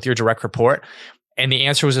one-on-one with your direct report. And the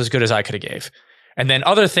answer was as good as I could have gave. And then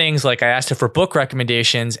other things, like I asked it for book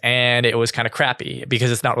recommendations and it was kind of crappy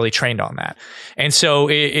because it's not really trained on that. And so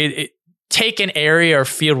it take an area or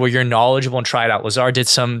field where you're knowledgeable and try it out. Lazar did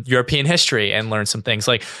some European history and learned some things.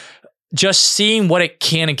 Like just seeing what it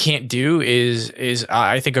can and can't do is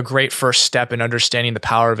I think a great first step in understanding the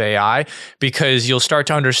power of AI, because you'll start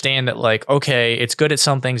to understand that like, okay, it's good at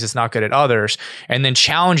some things, it's not good at others, and then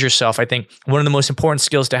challenge yourself. I think one of the most important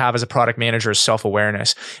skills to have as a product manager is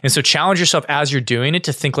self-awareness. And so challenge yourself as you're doing it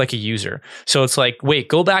to think like a user. So it's like, wait,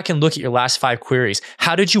 go back and look at your last 5 queries.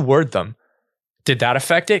 How did you word them? Did that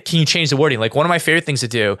affect it? Can you change the wording? Like one of my favorite things to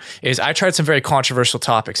do is I tried some very controversial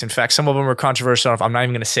topics. In fact, some of them were controversial enough. I'm not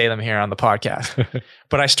even going to say them here on the podcast.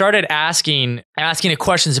 But I started asking it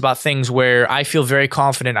questions about things where I feel very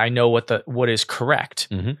confident I know what is correct.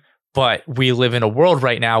 Mm-hmm. But we live in a world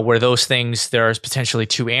right now where those things, there's potentially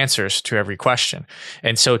two answers to every question.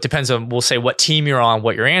 And so it depends on, we'll say what team you're on,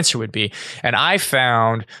 what your answer would be. And I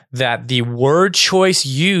found that the word choice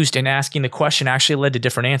used in asking the question actually led to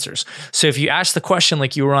different answers. So if you ask the question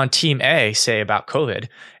like you were on team A, say about COVID,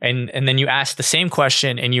 and then you asked the same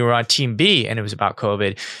question and you were on team B and it was about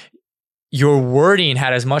COVID, your wording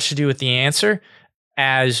had as much to do with the answer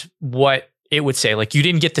as what it would say. Like you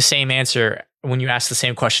didn't get the same answer when you ask the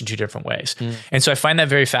same question two different ways. And so I find that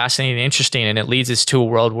very fascinating and interesting. And it leads us to a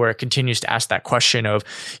world where it continues to ask that question of,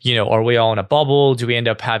 are we all in a bubble? Do we end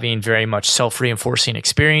up having very much self-reinforcing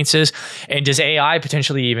experiences? And does AI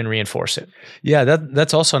potentially even reinforce it? Yeah,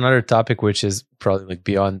 that's also another topic, which is probably like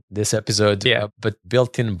beyond this episode, but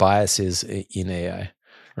built-in biases in AI.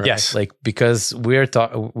 Right? Yes. Like, because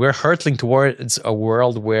we're hurtling towards a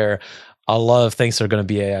world where a lot of things are going to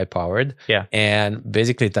be AI powered. Yeah. And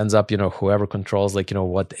basically it ends up, whoever controls like,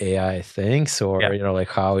 what AI thinks or, like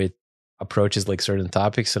how it approaches like certain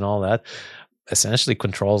topics and all that essentially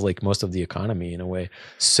controls like most of the economy in a way.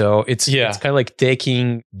 So it's kind of like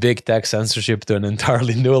taking big tech censorship to an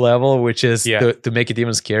entirely new level, which is to make it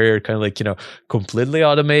even scarier, kind of like, completely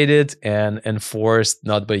automated and enforced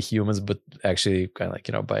not by humans, but actually kind of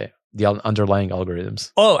like, by the underlying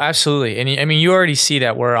algorithms. Oh, absolutely. And I mean, you already see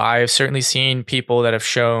that where I've certainly seen people that have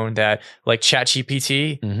shown that like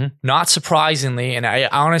ChatGPT, not surprisingly, and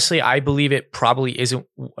I believe it probably isn't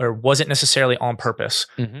or wasn't necessarily on purpose,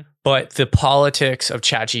 but the politics of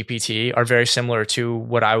ChatGPT are very similar to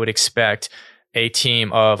what I would expect a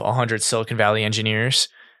team of 100 Silicon Valley engineers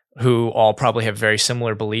who all probably have very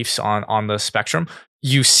similar beliefs on the spectrum.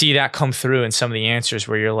 You see that come through in some of the answers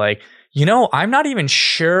where you're like, I'm not even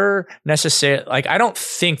sure necessarily, like, I don't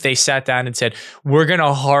think they sat down and said, we're going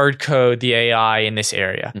to hard code the AI in this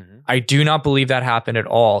area. I do not believe that happened at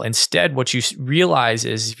all. Instead, what you realize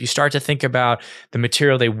is if you start to think about the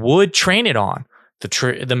material they would train it on,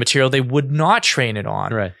 the material they would not train it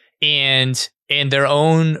on, right, and their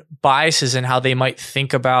own biases and how they might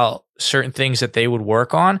think about certain things that they would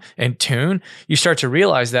work on and tune, you start to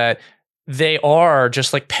realize that they are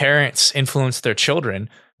just like parents influence their children,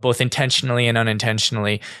 both intentionally and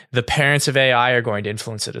unintentionally. The parents of AI are going to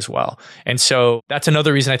influence it as well. And so that's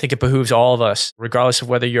another reason I think it behooves all of us, regardless of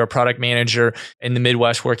whether you're a product manager in the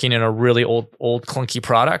Midwest working in a really old clunky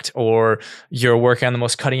product, or you're working on the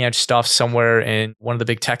most cutting edge stuff somewhere in one of the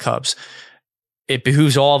big tech hubs. It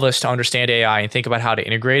behooves all of us to understand AI and think about how to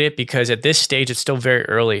integrate it, because at this stage, it's still very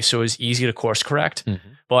early. So it's easy to course correct.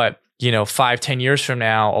 But 5-10 years from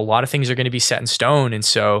now, a lot of things are going to be set in stone. And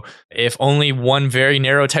so if only one very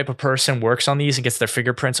narrow type of person works on these and gets their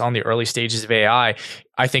fingerprints on the early stages of AI,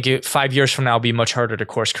 I think 5 years from now will be much harder to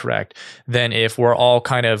course correct than if we're all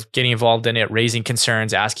kind of getting involved in it, raising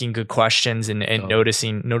concerns, asking good questions, and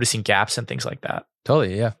noticing gaps and things like that.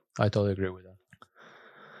 Totally. Yeah. I totally agree with that.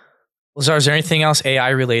 Lazar, is there anything else AI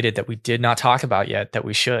related that we did not talk about yet that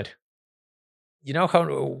we should?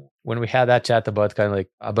 How when we had that chat about kind of like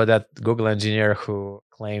about that Google engineer who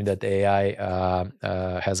claimed that AI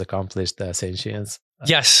has accomplished sentience.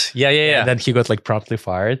 Yes. Yeah. And then he got like promptly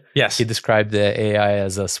fired. Yes. He described the AI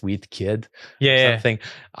as a sweet kid. Yeah. Something.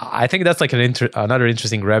 I think that's like another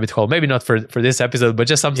interesting rabbit hole. Maybe not for this episode, but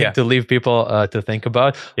just something to leave people to think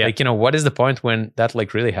about. Yeah. Like, what is the point when that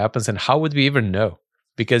like really happens, and how would we even know?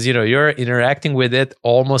 Because, you're interacting with it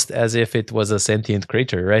almost as if it was a sentient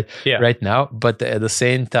creature, right? Yeah. Right now. But at the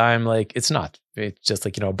same time, like, it's not. It's just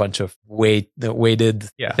like, a bunch of weighted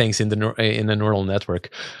things in the neural network.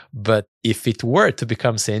 But if it were to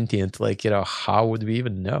become sentient, like, how would we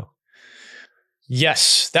even know?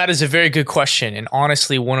 Yes, that is a very good question. And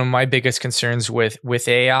honestly, one of my biggest concerns with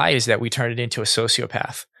AI is that we turn it into a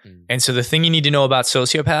sociopath. And so the thing you need to know about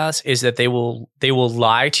sociopaths is that they will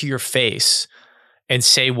lie to your face and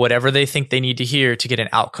say whatever they think they need to hear to get an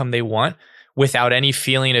outcome they want without any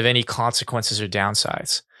feeling of any consequences or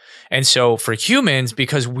downsides. And so for humans,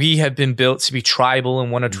 because we have been built to be tribal and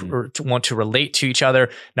want to relate to each other,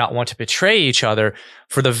 not want to betray each other,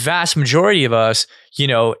 for the vast majority of us,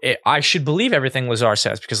 I should believe everything Lazar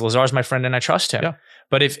says because Lazar's my friend and I trust him. Yeah.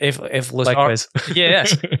 But if Lazar, likewise.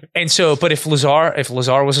 Yes. And so, but if Lazar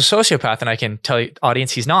was a sociopath, and I can tell you,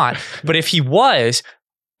 audience, he's not, but if he was,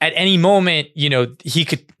 at any moment, he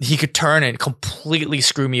could turn and completely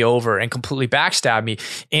screw me over and completely backstab me.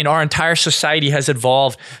 And our entire society has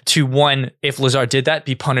evolved to, one, if Lazar did that,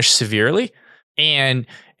 be punished severely. And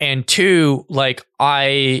And two, like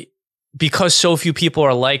because so few people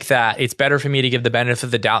are like that, it's better for me to give the benefit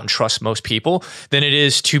of the doubt and trust most people than it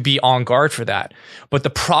is to be on guard for that. But the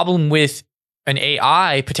problem with an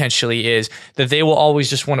AI potentially is that they will always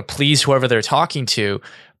just want to please whoever they're talking to,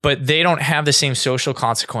 but they don't have the same social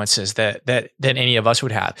consequences that any of us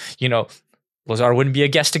would have. You know, Lazar wouldn't be a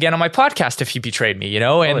guest again on my podcast if he betrayed me, you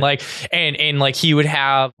know, and like he would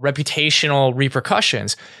have reputational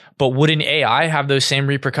repercussions. But would an AI have those same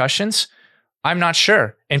repercussions? I'm not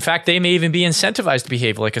sure. In fact, they may even be incentivized to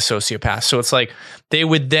behave like a sociopath. So it's like they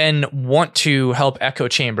would then want to help echo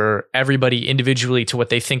chamber everybody individually to what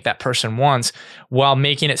they think that person wants, while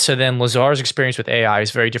making it so then Lazar's experience with AI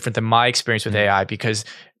is very different than my experience with AI, because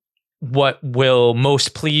what will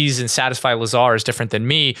most please and satisfy Lazar is different than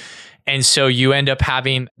me. And so you end up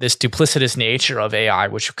having this duplicitous nature of AI,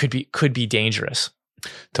 which could be dangerous.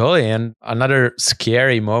 Totally. And another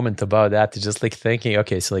scary moment about that is just like thinking,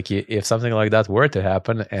 okay, so like if something like that were to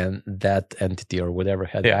happen and that entity or whatever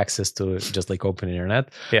had access to just like open internet,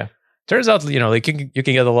 turns out, you know, like you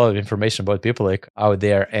can get a lot of information about people like out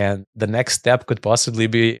there. And the next step could possibly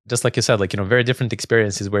be, just like you said, like, you know, very different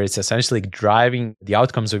experiences where it's essentially driving the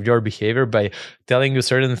outcomes of your behavior by telling you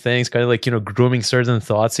certain things, kind of like, you know, grooming certain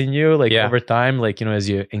thoughts in you, like over time, like, you know, as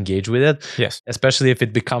you engage with it. Yes. Especially if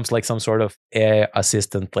it becomes like some sort of AI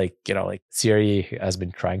assistant, like, you know, like Siri has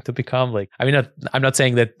been trying to become. Like, I mean, I'm not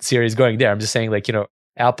saying that Siri is going there. I'm just saying, like, you know,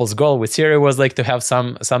 Apple's goal with Siri was like to have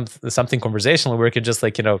something conversational where you could just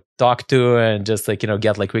like, you know, talk to and just like, you know,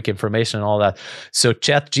 get like quick information and all that. So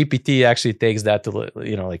ChatGPT actually takes that to,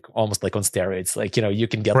 you know, like almost like on steroids. Like, you know, you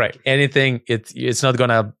can get like anything. It's not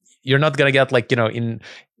gonna, you're not gonna get like, you know, in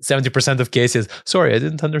 70% of cases, sorry, I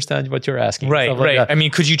didn't understand what you're asking. Right, right. Like, I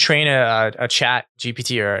mean, could you train a chat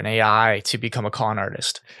GPT or an AI to become a con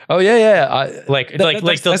artist? Oh yeah.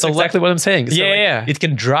 That's exactly what I'm saying. So it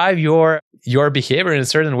can drive your behavior in a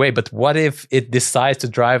certain way, but what if it decides to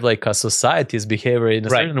drive like a society's behavior in a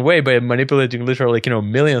certain way by manipulating literally, like, you know,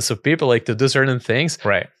 millions of people like to do certain things,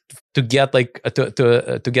 to get like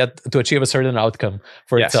to achieve a certain outcome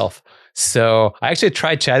for itself. So I actually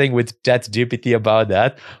tried chatting with ChatGPT about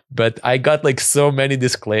that, but I got like so many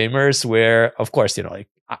disclaimers where, of course, you know, like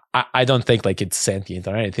I don't think like it's sentient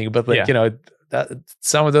or anything, but like, you know, that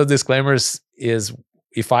some of those disclaimers is,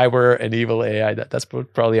 if I were an evil AI, that's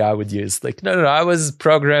probably I would use. Like, no, I was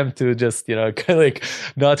programmed to just, you know, kind of like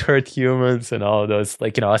not hurt humans and all of those,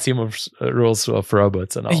 like, you know, Asimov's rules of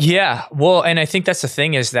robots and all. Yeah. Well, and I think that's the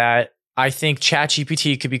thing, is that I think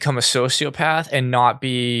ChatGPT could become a sociopath and not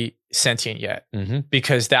be sentient yet,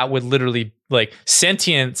 because that would literally, like,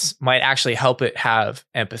 sentience might actually help it have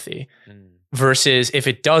empathy. Versus if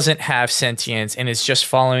it doesn't have sentience and it's just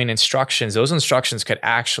following instructions, those instructions could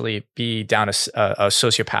actually be down a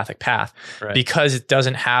sociopathic path, because it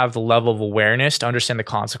doesn't have the level of awareness to understand the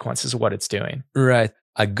consequences of what it's doing. Right.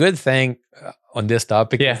 A good thing on this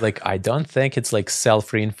topic is like, I don't think it's like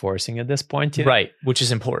self-reinforcing at this point yet. Right, which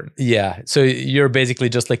is important. Yeah. So you're basically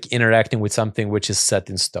just like interacting with something which is set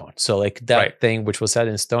in stone. So like that thing which was set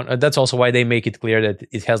in stone, that's also why they make it clear that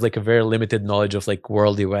it has like a very limited knowledge of like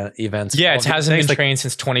world events. Yeah, it hasn't been trained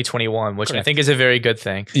since 2021, which I think is a very good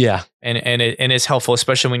thing. Yeah. And it's helpful,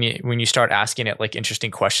 especially when you start asking it like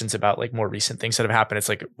interesting questions about like more recent things that have happened. It's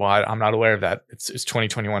like, well, I'm not aware of that. It's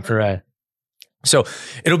 2021 for me. So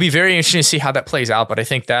it'll be very interesting to see how that plays out. But I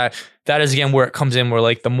think that is, again, where it comes in, where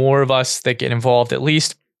like the more of us that get involved, at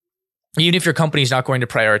least, even if your company's not going to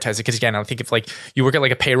prioritize it, because again, I think if like you work at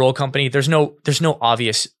like a payroll company, there's no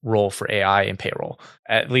obvious role for AI in payroll.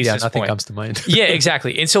 At least nothing comes to mind. Yeah,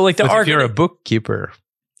 exactly. And so like if you're a bookkeeper.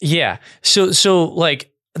 Yeah. So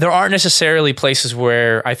like there aren't necessarily places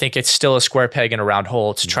where I think it's still a square peg in a round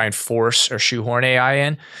hole to try and force or shoehorn AI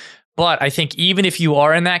in. But I think even if you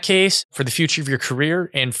are in that case, for the future of your career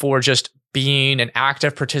and for just being an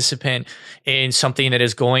active participant in something that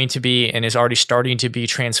is going to be and is already starting to be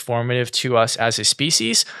transformative to us as a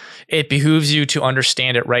species, it behooves you to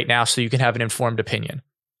understand it right now so you can have an informed opinion.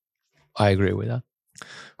 I agree with that.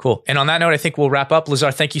 Cool. And on that note, I think we'll wrap up.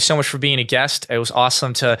 Lazar, thank you so much for being a guest. It was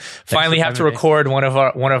awesome to finally have to record one of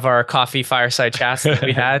our coffee fireside chats that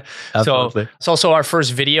we had. So it's also our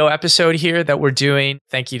first video episode here that we're doing.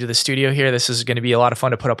 Thank you to the studio here. This is going to be a lot of fun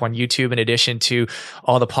to put up on YouTube in addition to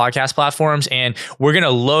all the podcast platforms. And we're going to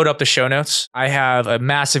load up the show notes. I have a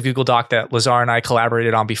massive Google Doc that Lazar and I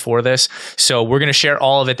collaborated on before this. So we're going to share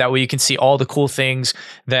all of it. That way you can see all the cool things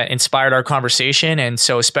that inspired our conversation. And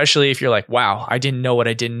so especially if you're like, wow, I didn't know what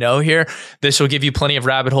I didn't didn't know here. This will give you plenty of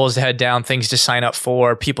rabbit holes to head down, things to sign up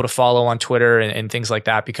for, people to follow on Twitter and things like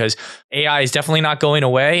that, because AI is definitely not going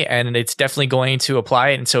away and it's definitely going to apply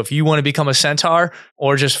it. And so if you want to become a centaur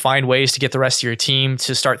or just find ways to get the rest of your team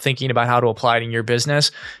to start thinking about how to apply it in your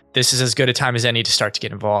business, this is as good a time as any to start to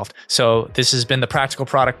get involved. So this has been the Practical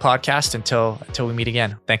Product Podcast. Until we meet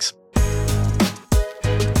again. Thanks.